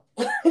 no.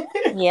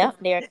 Yeah,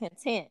 they're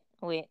content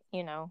with,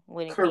 with it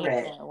being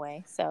Correct. that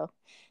way. So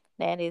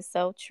that is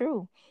so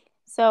true.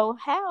 So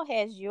how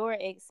has your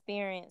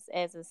experience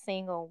as a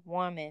single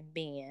woman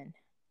been?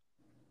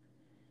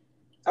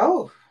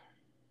 Oh,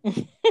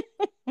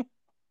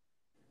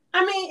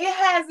 I mean, it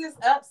has its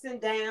ups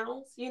and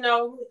downs.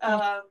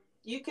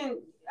 You can.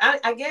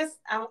 I guess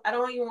I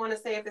don't even want to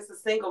say if it's a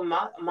single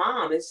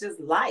mom. It's just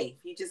life.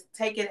 You just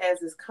take it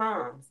as it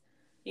comes.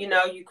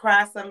 You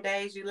cry some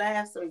days, you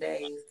laugh some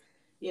days.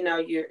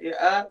 You're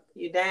up,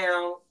 you're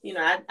down.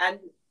 I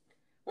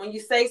when you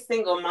say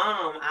single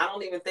mom, I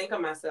don't even think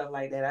of myself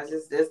like that. I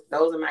just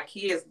those are my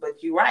kids.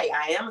 But you're right,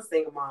 I am a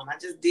single mom. I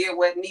just did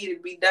what needed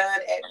to be done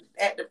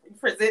at the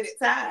presented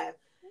time,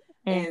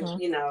 and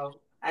Mm-hmm.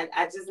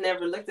 I just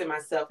never looked at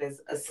myself as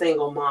a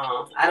single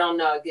mom. I don't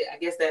know. I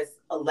guess that's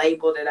a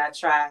label that I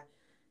try.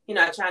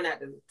 I try not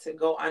to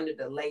go under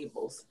the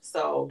labels.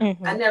 So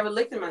Mm-hmm. I never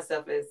looked at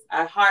myself as,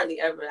 I hardly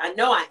ever, I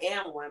know I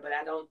am one, but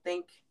I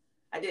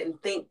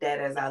didn't think that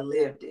as I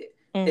lived it.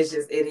 Mm-hmm. It's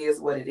just, it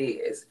is what it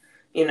is.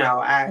 I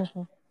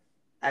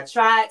Mm-hmm.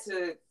 tried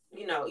to,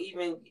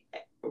 even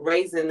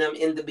raising them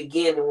in the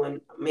beginning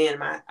when me and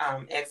my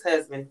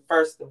ex-husband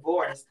first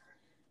divorced,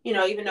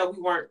 even though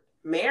we weren't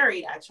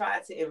married, I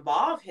tried to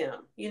involve him.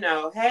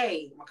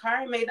 Hey,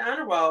 Makari made the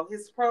honor roll.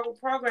 His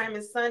program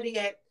is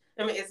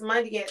it's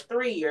Monday at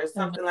 3 or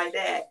something like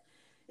that.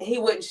 And he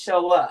wouldn't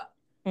show up.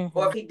 Or Mm-hmm.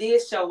 if he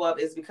did show up,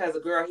 it's because a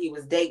girl he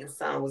was dating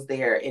son was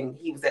there and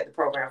he was at the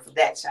program for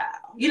that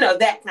child.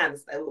 That kind of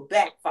stuff. It would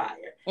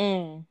backfire.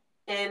 Mm.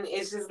 And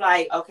it's just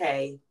like,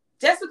 okay,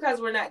 just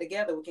because we're not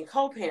together, we can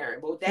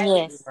co-parent, but that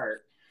didn't Yes.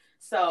 work.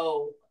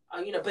 So,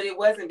 but it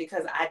wasn't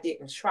because I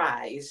didn't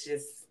try. It's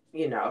just,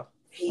 he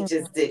Mm-hmm.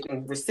 just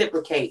didn't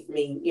reciprocate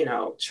me,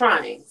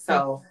 trying.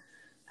 So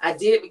I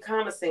did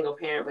become a single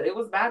parent, but it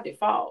was by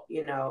default,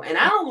 and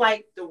I don't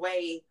like the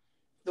way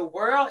the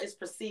world is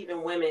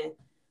perceiving women,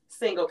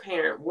 single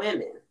parent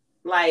women.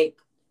 Like,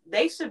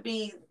 they should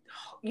be,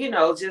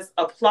 just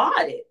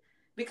applauded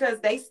because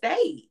they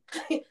stayed.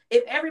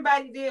 If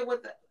everybody did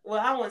well,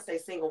 I want to say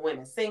single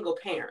women, single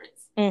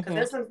parents,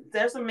 because Mm-hmm.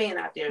 there's some men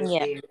out there that's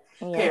Yeah. dead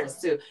Yeah.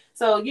 parents too.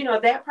 So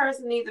that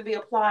person needs to be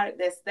applauded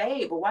that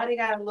stayed. But why they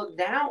gotta look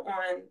down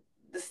on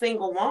the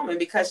single woman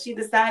because she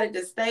decided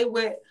to stay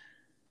with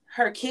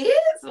her kids?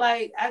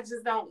 Like, I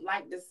just don't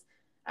like this.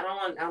 I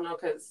don't know,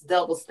 because it's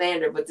double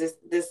standard, but this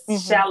Mm-hmm.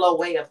 shallow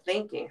way of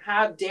thinking.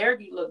 How dare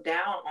you look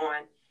down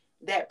on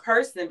that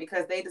person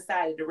because they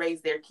decided to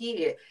raise their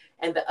kid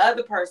and the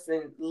other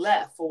person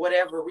left for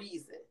whatever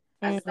reason?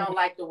 I just Mm-hmm. don't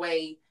like the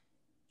way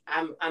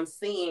I'm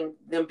seeing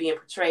them being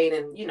portrayed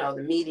in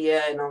the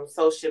media and on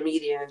social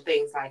media and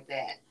things like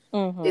that.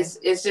 Mm-hmm.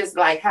 It's just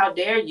like, how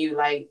dare you?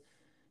 Like,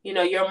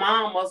 your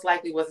mom most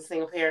likely was a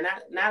single parent.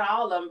 Not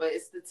all of them, but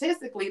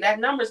statistically that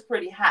number is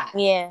pretty high.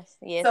 Yes.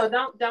 Yes. So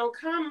don't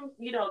come,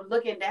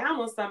 looking down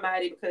on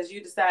somebody because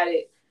you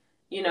decided,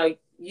 you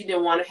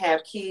didn't want to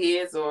have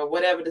kids or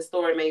whatever the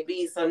story may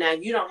be. So now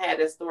you don't have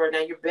that story. Now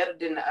you're better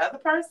than the other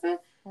person.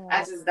 I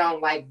Right. just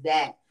don't like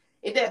that.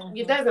 It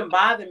Mm-hmm. doesn't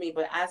bother me,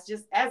 but I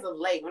just, as of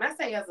late, when I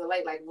say as of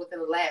late, like within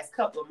the last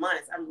couple of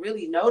months, I'm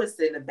really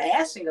noticing the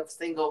bashing of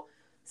single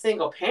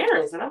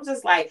parents, and I'm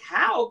just like,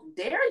 how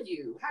dare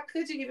you? How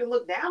could you even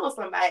look down on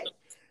somebody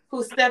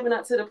who's stepping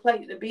up to the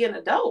plate to be an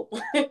adult?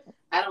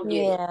 I don't get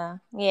it. Yeah.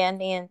 Yeah. And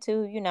then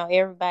too,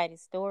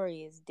 everybody's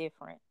story is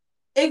different.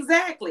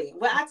 Exactly.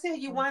 Well, I tell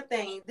you one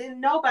thing, didn't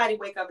nobody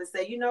wake up and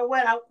say, you know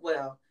what?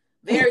 Well,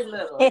 very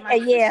little. It might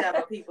be the Yeah.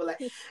 shallow people,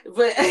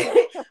 but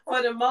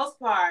for the most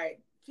part,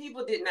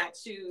 people did not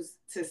choose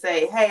to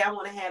say, hey, I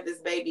want to have this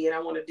baby and I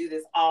want to do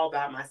this all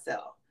by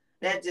myself.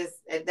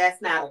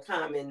 That's not a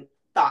common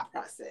thought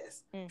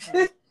process.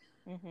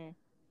 Mm-hmm. Mm-hmm.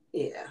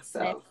 Yeah. That's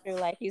So true.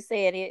 Like you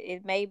said,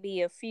 it may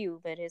be a few,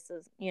 but it's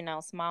a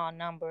small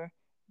number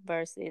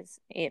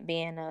versus it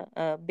being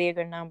a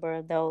bigger number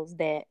of those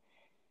that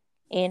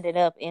ended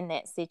up in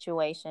that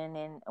situation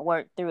and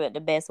worked through it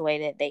the best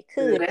way that they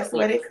the could, best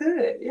way they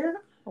could. Yeah.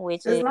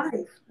 which Just is, life.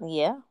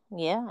 yeah,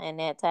 yeah, and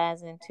that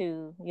ties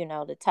into,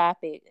 the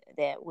topic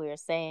that we're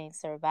saying,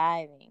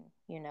 surviving.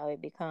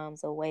 It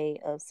becomes a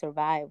way of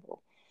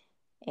survival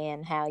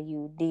and how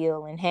you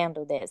deal and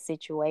handle that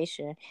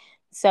situation.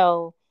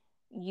 So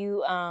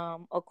you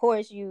of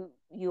course you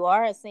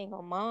are a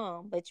single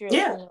mom, but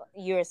Yeah.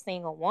 you're a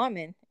single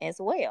woman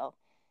as well.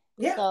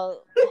 Yeah.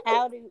 So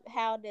how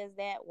does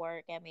that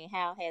work? I mean,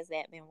 how has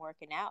that been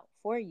working out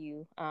for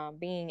you,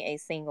 being a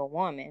single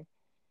woman?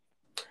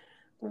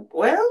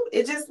 Well,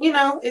 it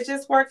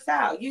just works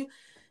out.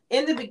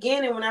 In the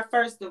beginning, when I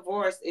first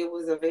divorced, it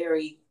was a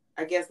very,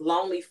 I guess,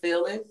 lonely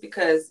feeling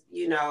because,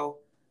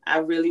 I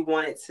really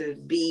wanted to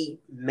be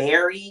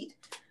married.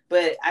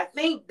 But I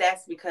think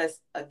that's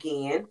because,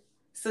 again,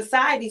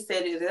 society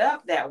set it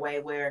up that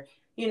way where,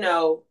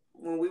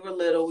 when we were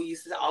little, we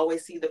used to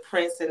always see the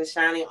prince in the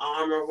shining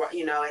armor.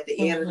 At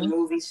the end of the Mm-hmm.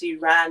 movie, she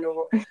riding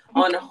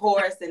on a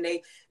horse, and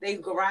they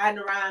go riding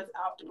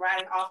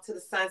off to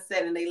the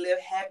sunset, and they live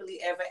happily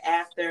ever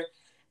after.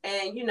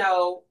 And you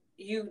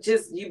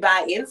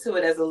buy into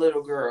it as a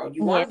little girl.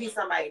 You want Yeah. to be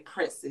somebody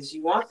princess.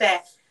 You want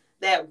that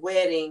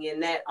wedding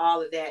and that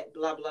all of that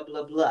blah blah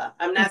blah blah.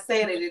 I'm not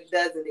saying that it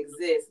doesn't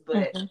exist,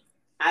 but Mm-hmm.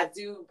 I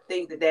do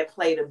think that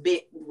played a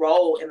big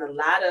role in a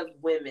lot of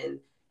women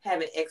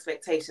having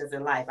expectations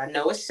in life. I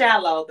know it's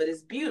shallow, but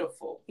it's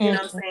beautiful. You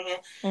know what I'm saying?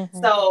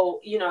 Mm-hmm. So,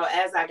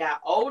 as I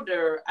got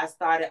older, I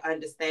started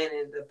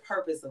understanding the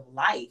purpose of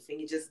life and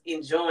you just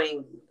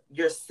enjoying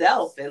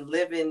yourself and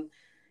living,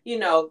 you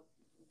know,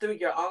 through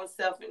your own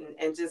self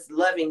and just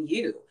loving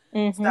you.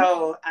 Mm-hmm.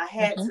 So I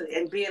had Mm-hmm. to,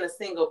 and being a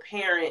single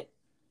parent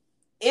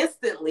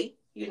instantly,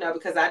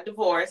 because I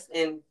divorced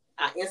and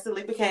I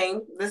instantly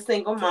became the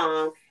single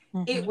mom.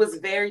 It Mm-hmm. was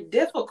very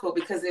difficult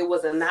because it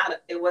wasn't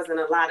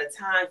a lot of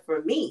time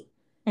for me,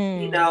 you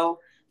Mm-hmm. know,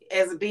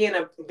 as being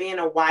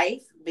a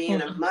wife,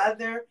 being a Mm-hmm.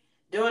 mother,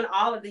 doing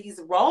all of these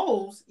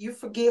roles, you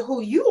forget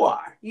who you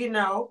are.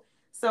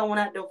 So when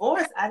I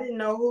divorced, I didn't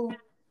know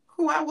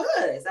who I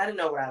was. I didn't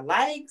know what I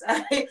liked.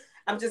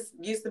 I'm just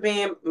used to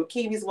being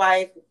Kiwi's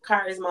wife,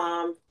 Kari's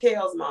mom,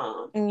 Kale's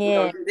mom. We're Yeah,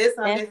 gonna do this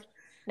on that's this.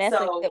 that's a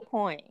So good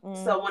point.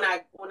 so when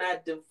I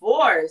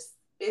divorced,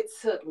 it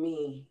took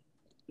me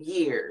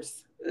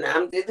years.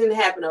 Now it didn't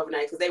happen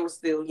overnight because they were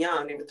still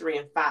young. They were 3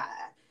 and 5.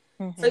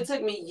 So Mm-hmm. it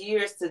took me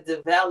years to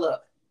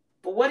develop.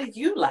 But what do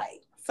you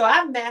like? So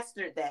I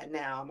mastered that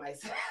now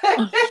myself.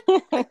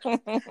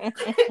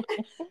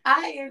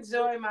 I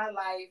enjoy my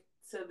life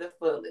to the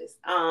fullest.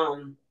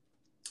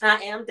 I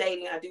am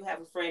dating. I do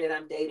have a friend that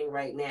I'm dating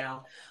right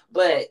now,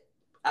 but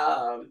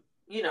and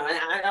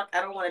I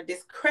don't want to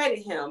discredit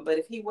him, but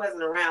if he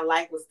wasn't around,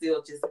 life would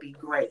still just be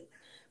great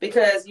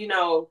because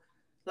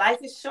life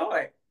is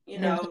short.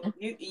 Mm-hmm.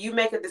 You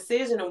make a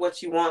decision on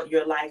what you want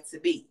your life to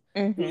be.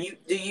 Do Mm-hmm.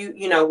 you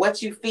do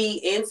what you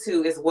feed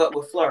into is what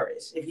will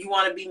flourish. If you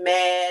want to be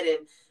mad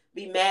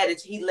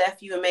that he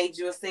left you and made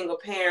you a single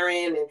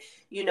parent and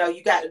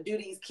you got to do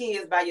these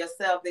kids by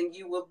yourself, then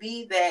you will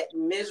be that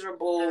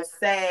miserable,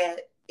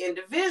 sad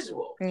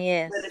individual. But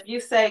Yes. if you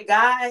say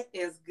God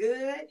is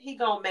good, he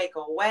gonna make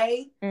a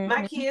way. My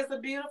Mm-hmm. kids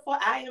are beautiful.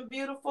 I am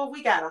beautiful.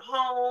 We got a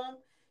home.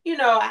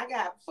 I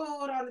got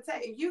food on the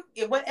table.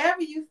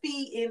 Whatever you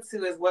feed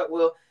into is what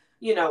will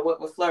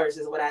flourish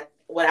is what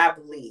I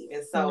believe.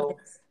 And so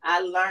Yes.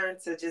 I learned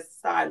to just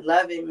start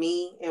loving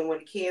me. And when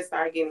the kids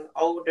start getting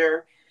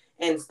older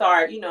and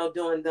start,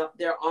 doing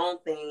their own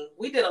thing,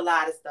 we did a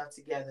lot of stuff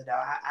together though.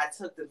 I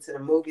took them to the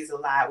movies a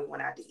lot. We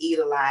went out to eat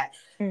a lot.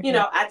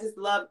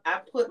 Mm-hmm.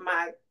 I put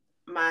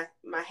my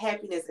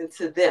happiness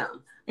into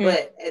them. Mm-hmm.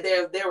 But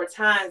there were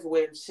times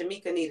when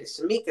Shamika needed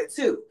Shamika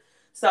too.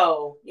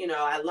 So,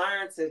 I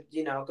learned to,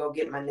 go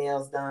get my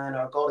nails done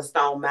or go to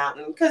Stone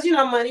Mountain because,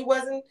 money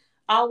wasn't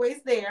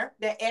always there,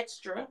 that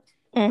extra,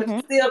 but you Mm-hmm.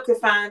 still could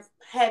find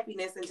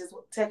happiness in just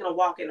taking a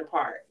walk in the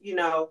park,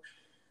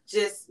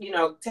 just,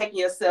 taking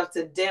yourself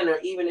to dinner,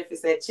 even if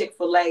it's at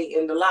Chick-fil-A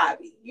in the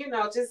lobby,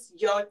 just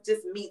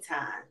me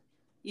time.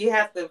 You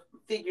have to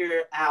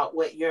figure out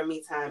what your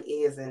me time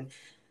is. And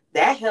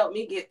that helped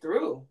me get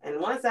through. And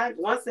once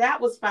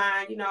that was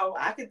fine,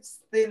 I could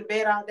sit in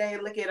bed all day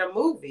and look at a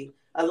movie,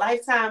 a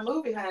Lifetime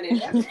movie, honey.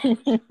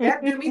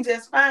 That do me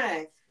just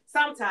fine.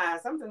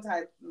 Sometimes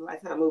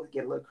Lifetime movies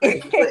get a little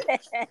crazy, but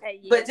Yes, they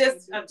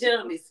just do.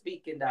 generally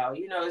speaking, though,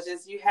 it's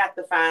just you have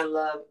to find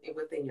love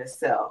within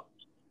yourself.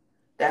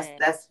 That's That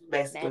that's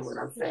basically that's what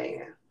I'm true.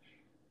 saying.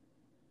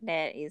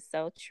 That is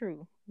so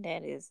true.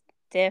 That is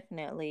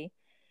definitely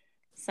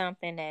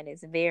something that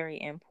is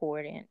very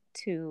important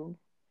to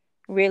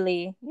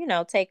really,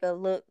 take a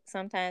look.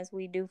 Sometimes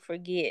we do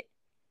forget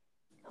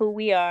who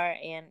we are,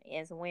 and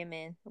as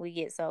women we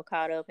get so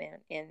caught up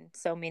in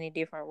so many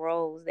different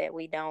roles that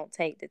we don't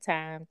take the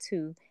time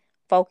to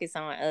focus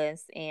on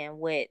us and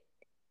what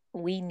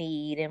we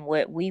need and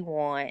what we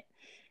want,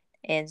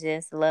 and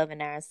just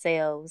loving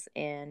ourselves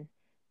and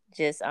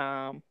just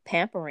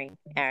pampering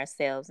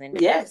ourselves and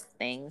doing Yes.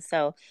 things.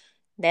 So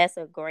that's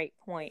a great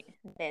point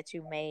that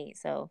you made,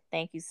 so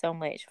thank you so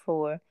much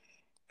for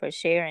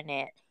sharing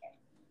that.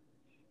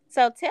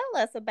 So tell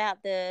us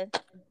about the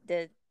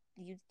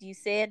you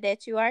said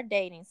that you are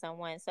dating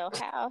someone. So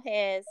how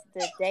has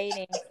the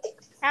dating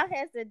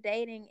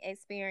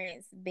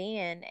experience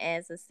been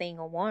as a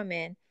single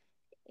woman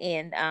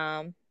in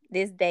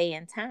this day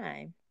and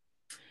time?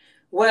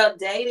 Well,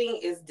 dating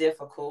is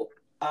difficult,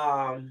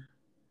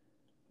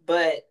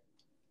 but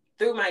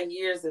through my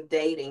years of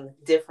dating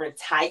different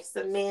types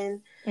of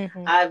men,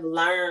 Mhm. I've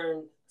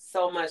learned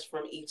so much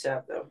from each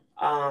of them.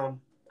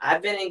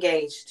 I've been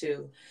engaged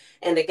to,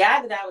 and the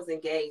guy that I was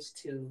engaged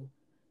to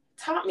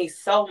taught me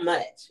so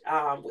much.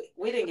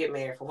 We didn't get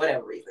married for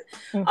whatever reason.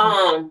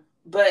 Mhm.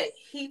 But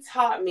he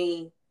taught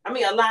me I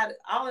mean,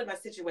 all of my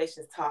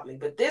situations taught me,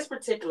 but this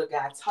particular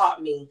guy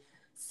taught me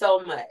so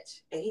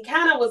much. And he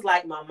kind of was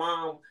like my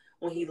mom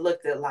when he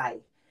looked at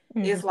life.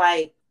 Mm-hmm. It's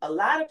like a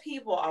lot of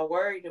people are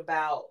worried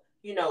about,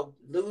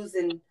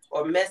 losing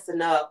or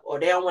messing up, or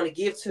they don't want to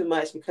give too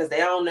much because they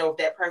don't know if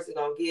that person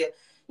gonna give,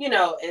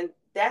 and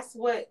that's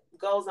what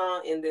goes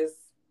on in this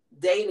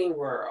dating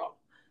world.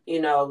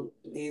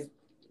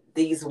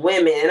 These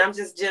women, and I'm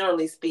just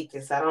generally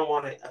speaking, so I don't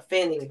want to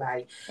offend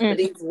anybody, but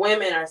these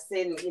women are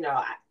sitting,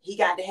 he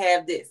got to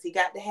have this, he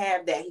got to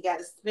have that, he got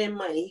to spend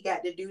money, he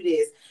got to do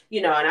this,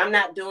 and I'm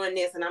not doing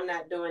this and I'm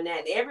not doing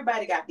that. And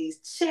everybody got these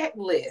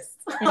checklists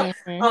on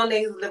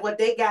what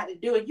they got to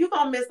do, and you're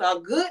going to miss a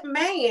good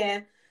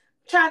man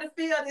trying to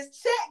fill this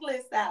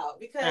checklist out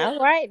because all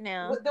right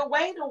now, the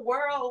way the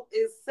world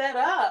is set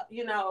up,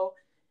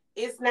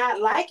 it's not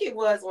like it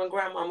was when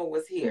grandmama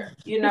was here.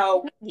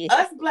 yeah.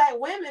 Us black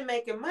women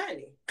making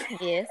money.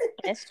 Yes,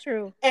 that's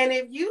true. And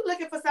if you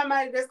looking for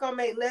somebody that's gonna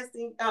make less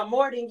than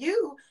more than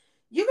you're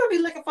gonna be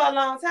looking for a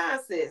long time,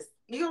 sis.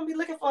 You're gonna be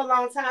looking for a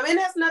long time, and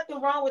there's nothing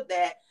wrong with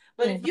that.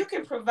 But if you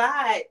can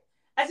provide,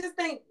 I just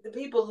think the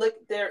people look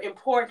at their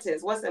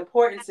importance. What's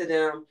important to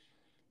them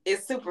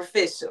is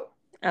superficial.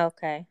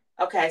 Okay.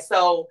 Okay,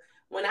 so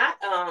when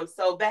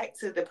so back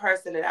to the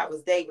person that I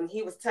was dating,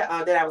 he was that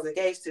I was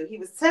engaged to. He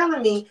was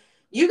telling me,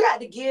 you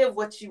got to give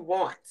what you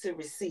want to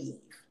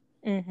receive.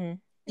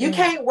 You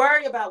can't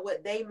worry about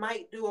what they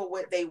might do or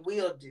what they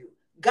will do.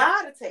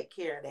 God will take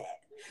care of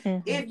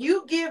that. If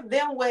you give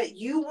them what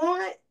you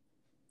want,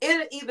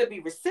 it'll either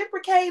be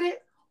reciprocated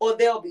or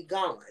they'll be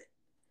gone.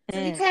 So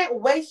you can't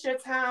waste your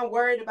time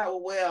worried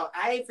about, well,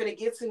 I ain't finna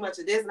get too much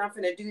of this and I'm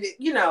finna do this.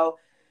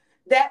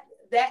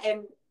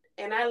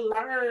 And I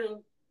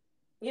learned,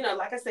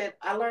 like I said,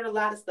 I learned a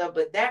lot of stuff,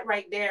 but that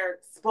right there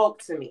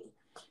spoke to me.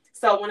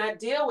 So when I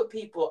deal with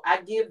people,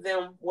 I give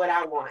them what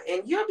I want.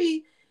 And you'll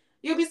be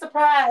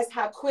surprised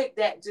how quick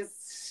that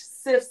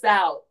just sifts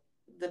out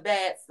the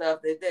bad stuff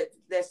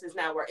that's just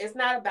not work. It's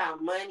not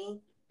about money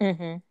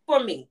for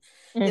me.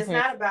 It's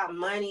not about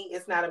money.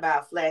 It's not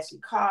about flashy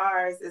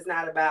cars. It's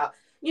not about,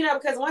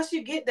 because once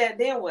you get that,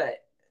 then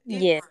what?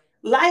 Yes.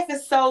 Life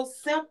is so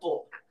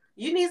simple.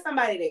 You need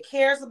somebody that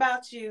cares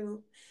about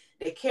you,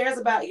 that cares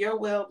about your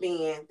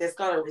well-being, that's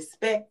going to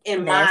respect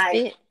in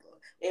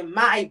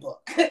my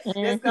book,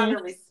 that's going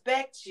to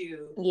respect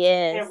you,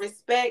 and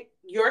respect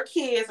your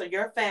kids or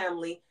your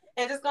family,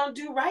 and just going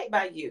to do right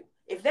by you.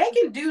 If they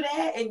can do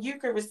that and you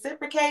can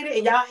reciprocate it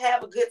and y'all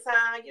have a good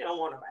time, you don't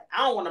want nobody.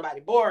 I don't want nobody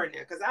boring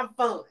there because I'm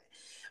fun.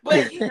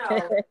 But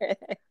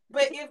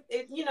but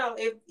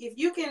if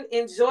you can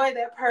enjoy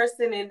that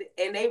person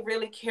and they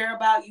really care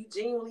about you,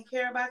 genuinely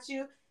care about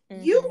you,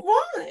 you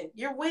won.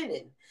 You're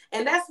winning.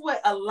 And that's what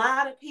a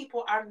lot of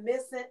people are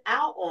missing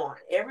out on.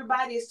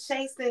 Everybody is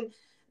chasing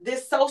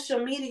this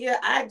social media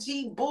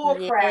IG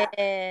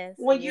bullcrap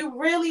when you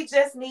really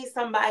just need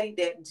somebody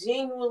that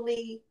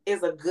genuinely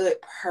is a good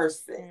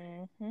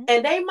person.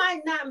 And they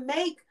might not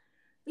make,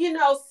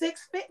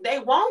 six figures. They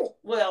won't.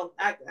 Well,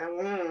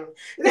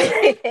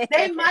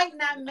 they might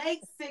not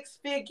make six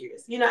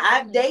figures.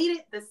 I've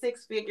dated the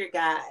six-figure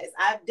guys.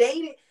 I've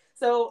dated.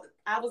 So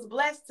I was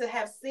blessed to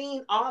have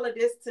seen all of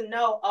this to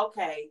know,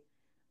 okay,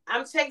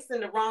 I'm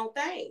chasing the wrong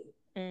thing.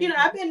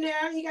 I've been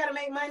there. He got to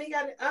make money. He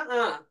got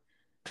to,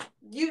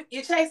 you're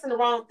chasing the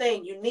wrong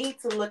thing. You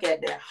need to look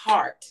at their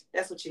heart.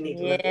 That's what you need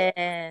to look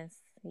at.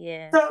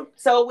 Yes.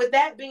 So with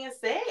that being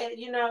said,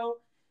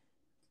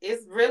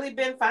 it's really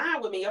been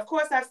fine with me. Of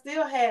course, I've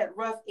still had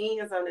rough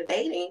ends on the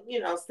dating,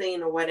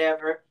 scene or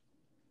whatever.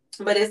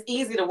 But it's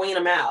easy to wean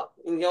them out.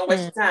 And you don't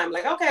waste your time.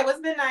 Like, okay, well,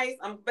 it's been nice.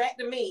 I'm back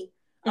to me.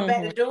 I'm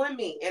back to doing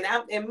me. And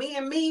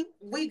me,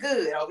 we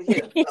good over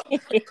here. So.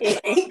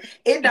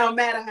 It don't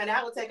matter, honey.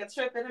 I will take a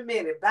trip in a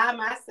minute by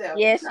myself.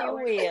 Yes, you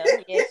will.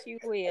 Yes, you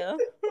will.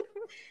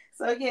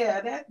 So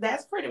yeah,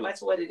 that's pretty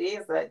much what it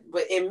is. But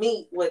in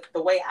me, with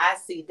the way I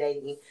see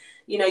dating,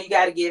 you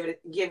got to give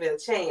it a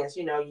chance.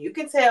 You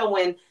can tell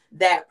when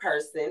that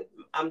person.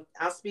 I'm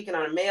speaking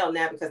on a male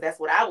now because that's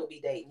what I would be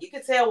dating. You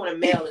can tell when a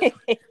male is,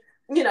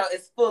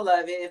 is full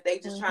of it. If they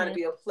just trying to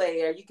be a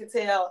player, you can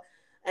tell.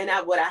 And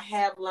what I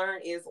have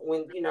learned is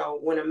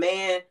when a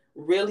man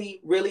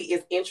really, really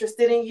is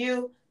interested in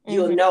you,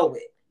 you'll know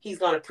it. He's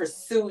going to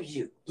pursue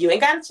you. You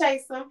ain't got to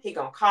chase him. He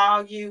going to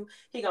call you.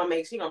 He going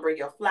to bring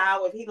you a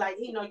flower. If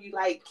he know you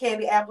like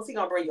candy apples, he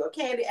going to bring you a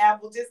candy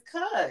apple just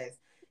cuz.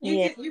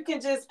 You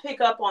can just pick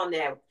up on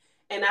that.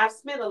 And I've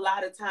spent a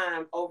lot of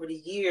time over the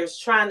years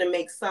trying to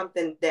make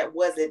something that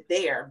wasn't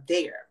there.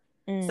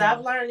 So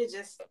I've learned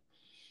to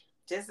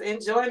just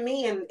enjoy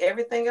me and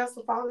everything else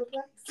will fall in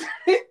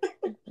place.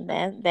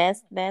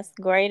 That's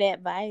great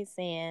advice.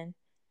 And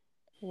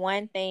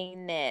one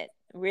thing that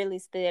really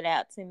stood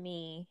out to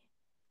me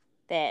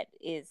that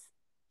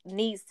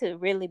needs to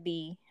really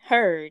be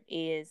heard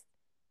is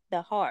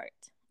the heart.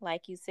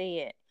 Like you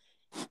said,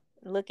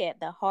 look at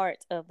the heart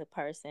of the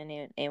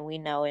person. And we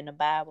know in the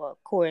Bible,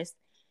 of course,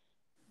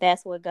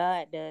 that's what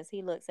God does.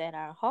 He looks at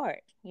our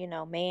heart.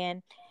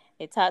 Man,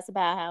 it talks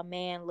about how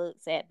man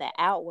looks at the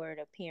outward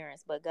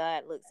appearance, but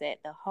God looks at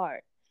the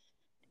heart.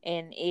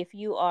 And if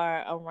you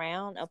are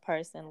around a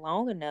person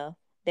long enough,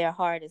 their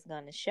heart is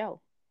going to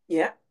show.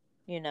 Yeah.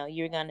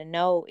 You're going to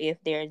know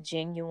if they're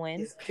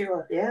genuine, It's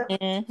pure. Yeah.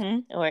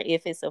 or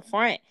if it's a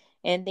front.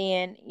 And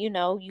then,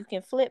 you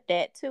can flip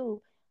that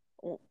too,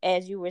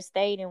 as you were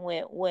stating,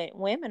 with what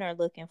women are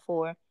looking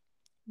for.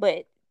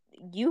 But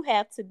you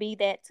have to be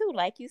that too,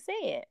 like you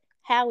said.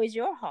 How is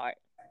your heart?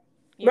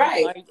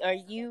 Right. Are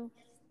you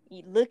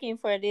looking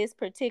for this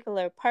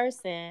particular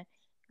person,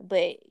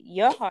 but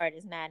your heart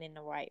is not in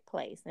the right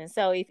place? And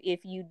so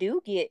if you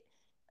do get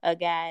a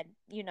guy,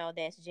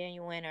 that's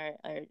genuine, or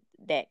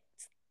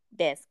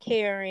that's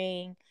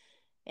caring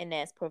and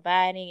that's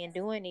providing and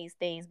doing these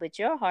things, but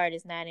your heart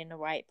is not in the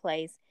right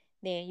place,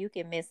 then you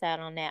can miss out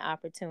on that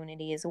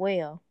opportunity as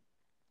well.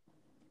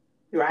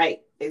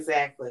 Right.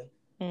 Exactly.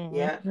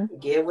 Yeah. Hmm.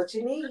 Get what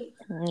you need.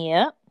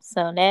 Yep.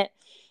 So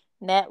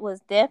that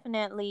was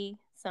definitely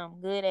some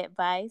good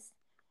advice.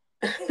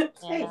 And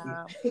Thank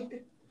you.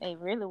 it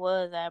really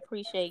was. I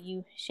appreciate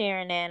you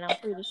sharing that. And I'm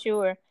pretty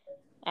sure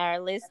our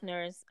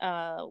listeners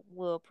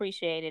will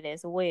appreciate it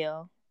as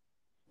well.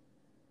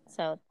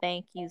 So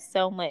thank you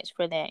so much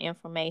for that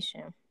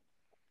information.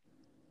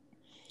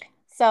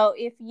 So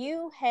if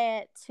you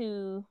had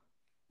to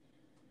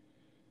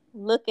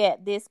look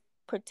at this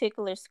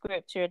particular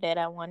scripture that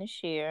I want to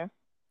share,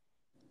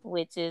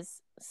 which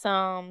is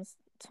Psalms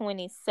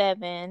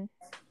 27,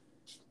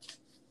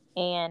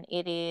 and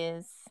it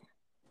is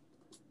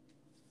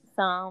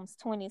Psalms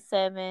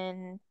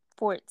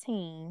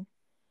 27:14.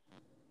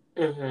 Mm-hmm.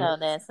 So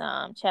that's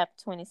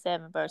chapter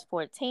 27, verse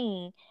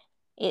 14.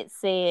 It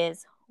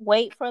says,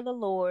 "Wait for the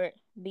Lord,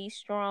 be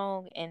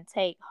strong and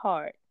take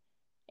heart,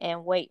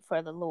 and wait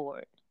for the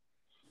Lord."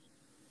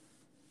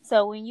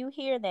 So when you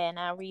hear that, and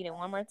I'll read it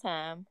one more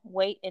time,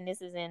 wait, and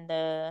this is in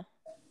the,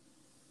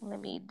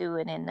 let me do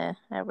it in the,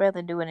 I'd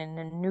rather do it in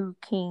the New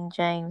King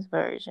James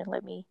Version.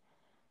 Let me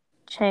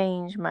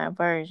change my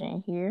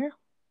version here.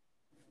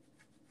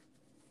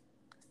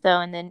 So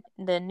in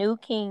the New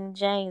King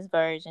James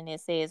Version,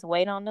 it says,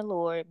 "Wait on the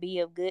Lord, be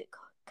of good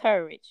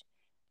courage,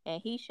 and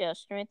he shall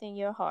strengthen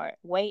your heart.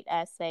 Wait,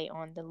 I say,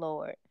 on the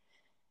Lord."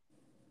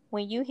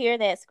 When you hear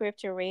that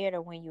scripture read,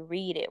 or when you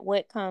read it,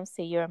 what comes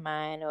to your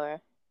mind,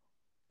 or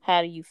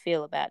how do you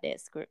feel about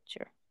that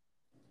scripture?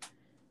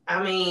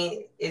 I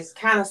mean, it's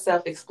kind of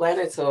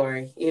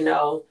self-explanatory.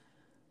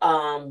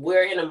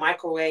 We're in a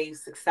microwave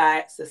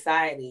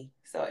society,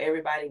 so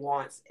everybody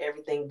wants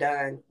everything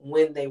done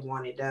when they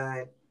want it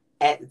done,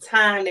 at the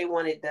time they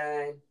want it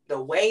done,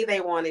 the way they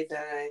want it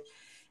done.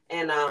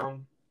 And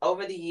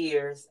over the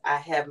years,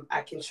 I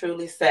can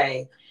truly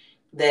say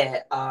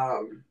that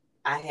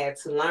I had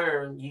to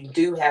learn you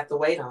do have to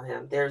wait on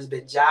him. There's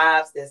been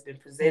jobs that's been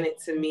presented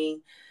to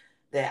me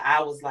that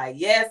I was like,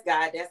 "Yes,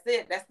 God, that's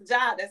it. That's the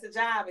job. That's the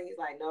job." And he's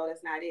like, "No,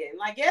 that's not it." I'm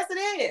like, "Yes, it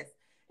is."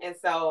 And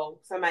so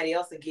somebody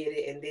else would get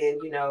it, and then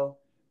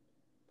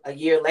a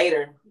year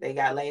later they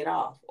got laid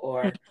off,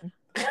 or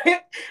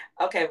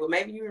okay, well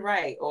maybe you're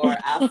right, or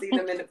I'll see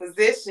them in the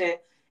position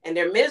and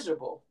they're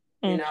miserable.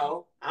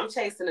 I'm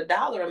chasing a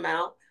dollar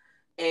amount,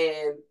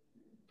 and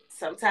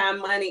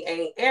sometimes money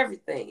ain't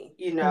everything.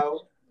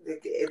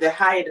 The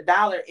higher the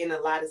dollar in a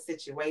lot of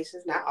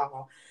situations, not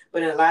all,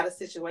 but in a lot of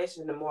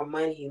situations, the more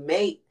money you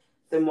make,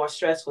 the more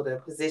stressful the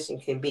position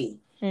can be.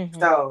 Mm-hmm.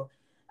 So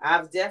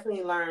I've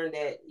definitely learned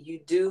that you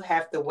do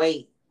have to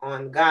wait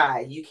on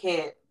God. You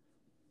can't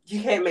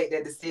make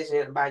that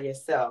decision by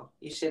yourself.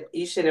 You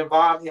should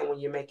involve him when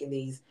you're making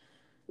these,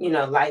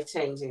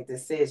 life-changing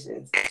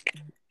decisions.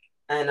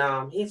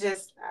 And he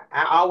just,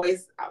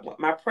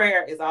 my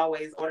prayer is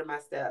always order my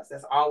steps.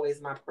 That's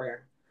always my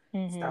prayer.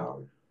 Mm-hmm.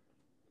 So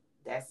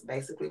that's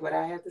basically what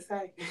I have to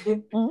say.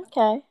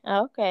 Okay.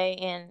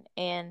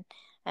 And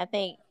I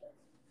think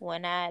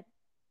when I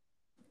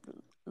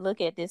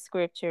look at this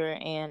scripture,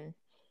 and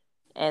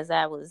as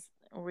I was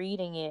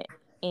reading it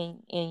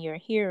in your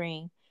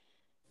hearing,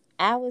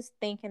 I was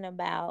thinking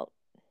about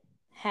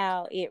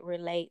how it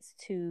relates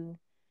to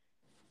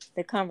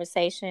the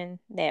conversation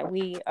that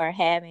we are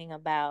having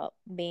about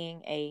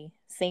being a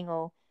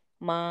single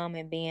mom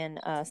and being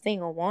a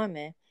single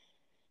woman.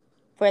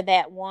 For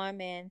that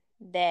woman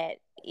that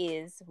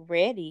is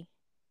ready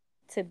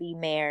to be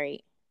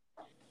married,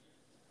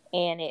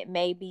 and it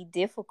may be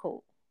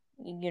difficult.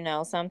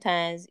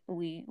 Sometimes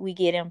we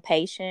get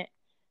impatient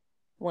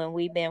when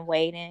we've been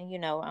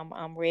waiting.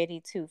 I'm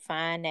ready to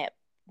find that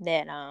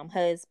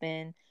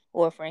husband,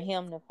 or for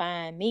him to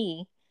find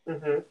me.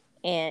 Mm-hmm.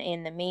 And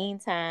in the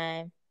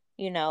meantime,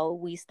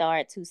 we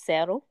start to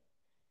settle.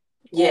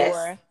 Yes.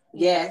 Or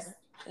yes.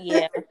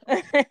 Yeah.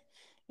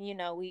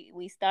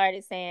 We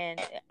started saying,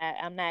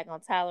 I'm not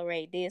going to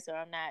tolerate this, or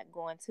I'm not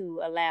going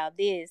to allow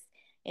this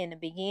in the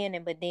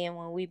beginning. But then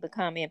when we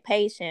become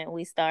impatient,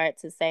 we start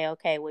to say,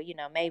 okay, well,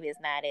 maybe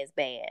it's not as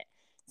bad.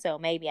 So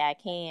maybe I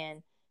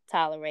can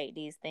tolerate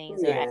these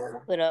things, or I can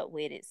put up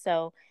with it.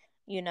 So,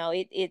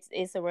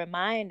 it's a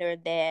reminder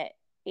that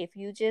if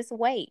you just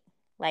wait,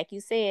 like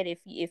you said,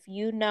 if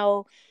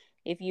you're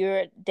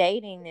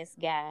dating this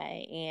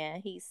guy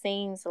and he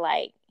seems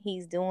like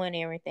he's doing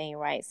everything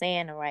right,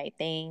 saying the right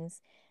things,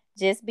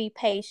 just be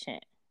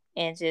patient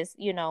and just,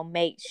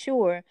 make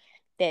sure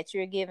that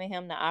you're giving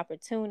him the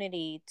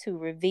opportunity to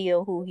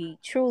reveal who he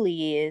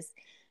truly is.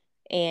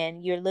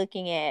 And you're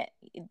looking at,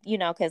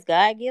 because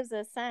God gives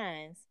us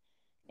signs.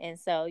 And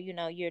so,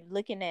 you're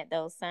looking at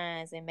those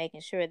signs and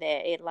making sure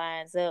that it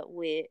lines up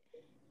with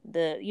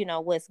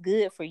what's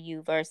good for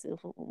you versus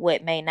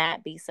what may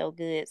not be so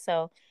good.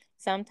 So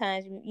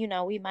sometimes,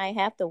 we might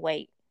have to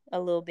wait a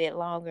little bit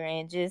longer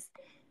and just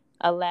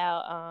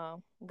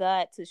allow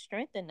God to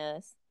strengthen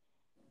us.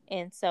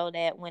 And so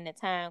that when the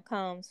time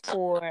comes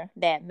for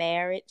that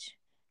marriage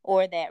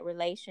or that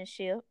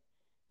relationship,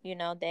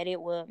 that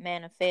it will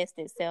manifest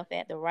itself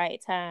at the right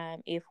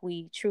time if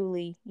we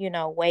truly,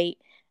 wait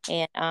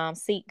and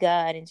seek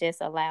God and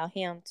just allow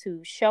Him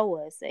to show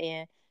us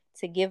and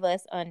to give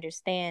us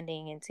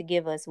understanding and to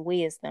give us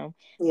wisdom.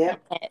 Yeah.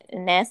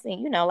 And that's,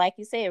 like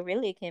you said,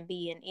 really it can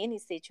be in any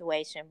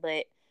situation.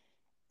 But,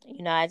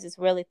 I just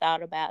really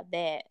thought about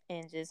that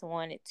and just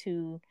wanted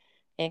to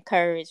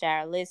encourage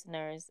our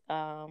listeners,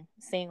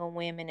 single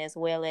women as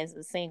well as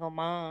a single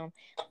mom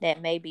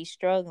that may be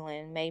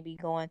struggling, may be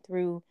going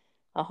through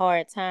a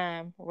hard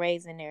time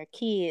raising their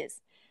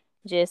kids,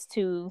 just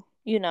to,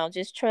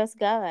 just trust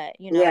God.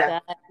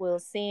 Yeah. God will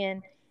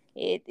send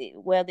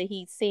whether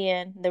He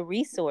send the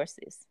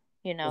resources,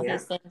 He Yeah.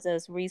 sends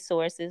us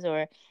resources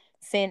or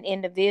send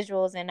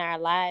individuals in our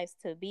lives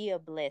to be a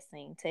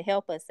blessing, to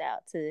help us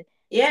out, to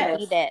be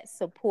Yes. that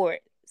support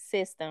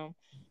system.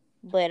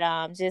 But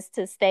just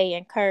to stay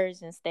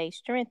encouraged and stay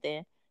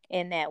strengthened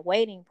in that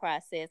waiting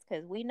process,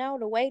 because we know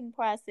the waiting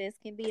process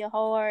can be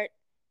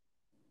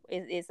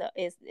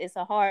it's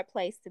a hard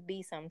place to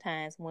be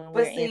sometimes when But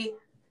we're in. see,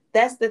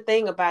 that's the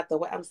thing about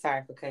I'm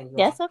sorry for cutting you off.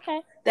 That's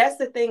okay. That's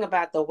the thing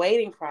about the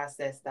waiting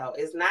process, though.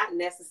 It's not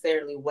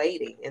necessarily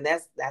waiting, and I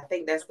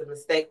think that's the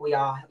mistake we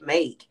all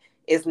make.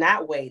 It's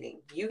not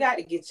waiting. You got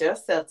to get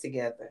yourself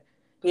together.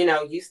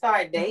 You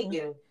start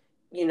dating.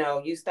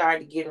 Mm-hmm. You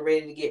start getting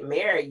ready to get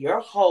married.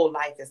 Your whole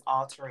life is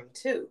altering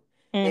too,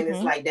 and it's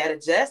Mm-hmm. like that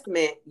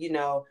adjustment.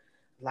 A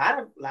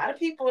lot of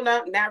people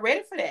not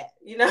ready for that.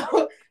 They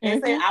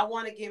say Mm-hmm. I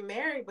want to get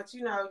married, but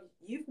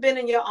you've been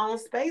in your own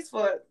space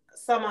for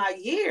some odd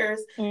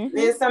years. Mm-hmm.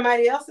 Then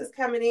somebody else is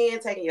coming in,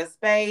 taking your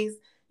space.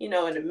 In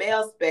the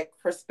male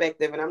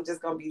perspective, and I'm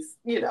just gonna be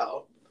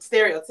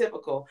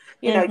stereotypical.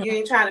 You Mm-hmm.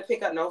 ain't trying to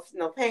pick up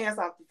no pants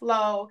off the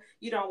floor.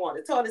 You don't want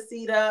the toilet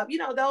seat up.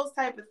 Those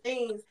type of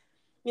things.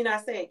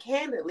 I say it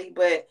candidly,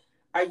 but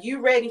are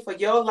you ready for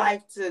your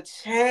life to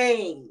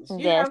change? You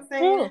know That's what I'm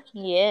saying?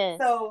 true. Yes.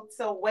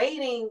 So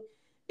waiting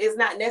is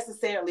not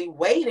necessarily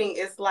waiting.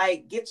 It's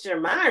like, get your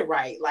mind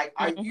right. Like,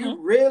 Mm-hmm.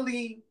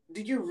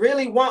 do you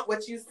really want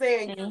what you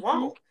saying you Mm-hmm.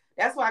 want?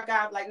 That's why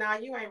God's like, nah,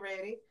 you ain't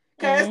ready.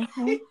 Because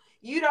Mm-hmm.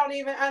 you don't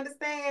even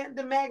understand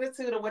the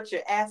magnitude of what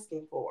you're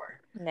asking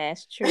for.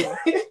 That's true.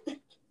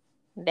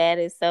 That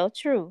is so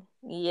true.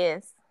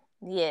 Yes.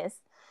 Yes.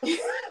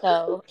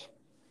 So,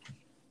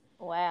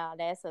 wow,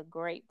 that's a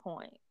great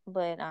point.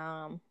 But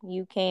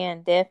you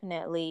can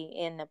definitely,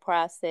 in the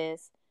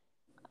process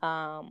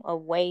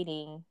of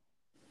waiting,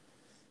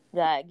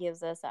 God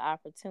gives us an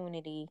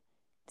opportunity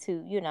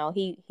to,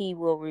 he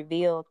will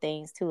reveal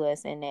things to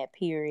us in that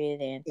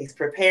period. And He's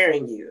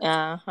preparing you.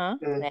 that's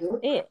Mm-hmm.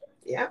 it.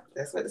 Yeah,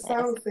 that's what the That's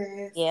song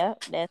says. Yeah,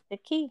 that's the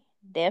key.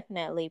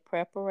 Definitely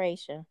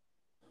preparation.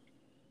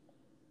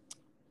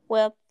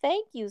 Well,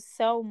 thank you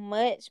so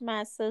much,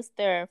 my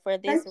sister, for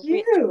this Thank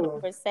rich you.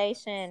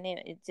 conversation.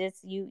 It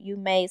just you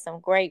made some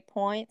great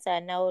points. I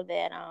know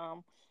that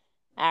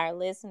our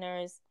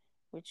listeners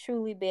will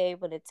truly be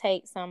able to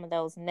take some of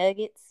those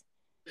nuggets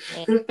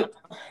and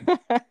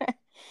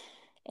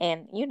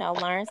and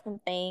learn some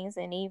things,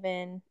 and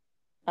even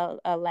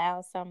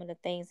allow some of the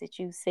things that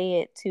you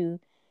said to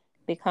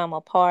become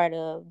a part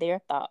of their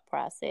thought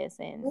process,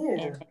 and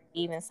Yeah.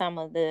 even some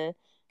of the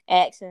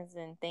actions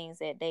and things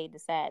that they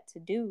decide to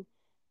do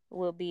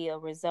will be a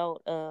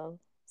result of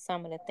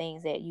some of the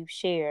things that you've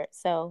shared.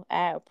 So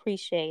I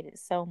appreciate it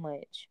so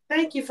much.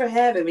 Thank you for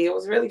having me. It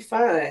was really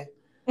fun.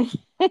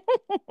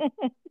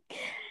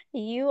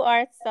 You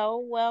are so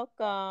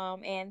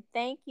welcome. And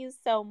thank you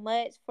so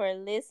much for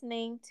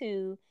listening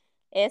to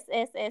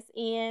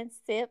SSSN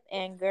Sip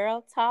and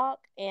Girl Talk.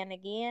 And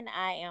again,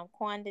 I am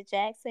Quanda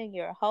Jackson,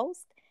 your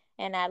host,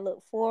 and I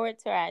look forward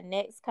to our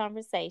next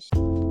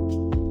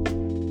conversation.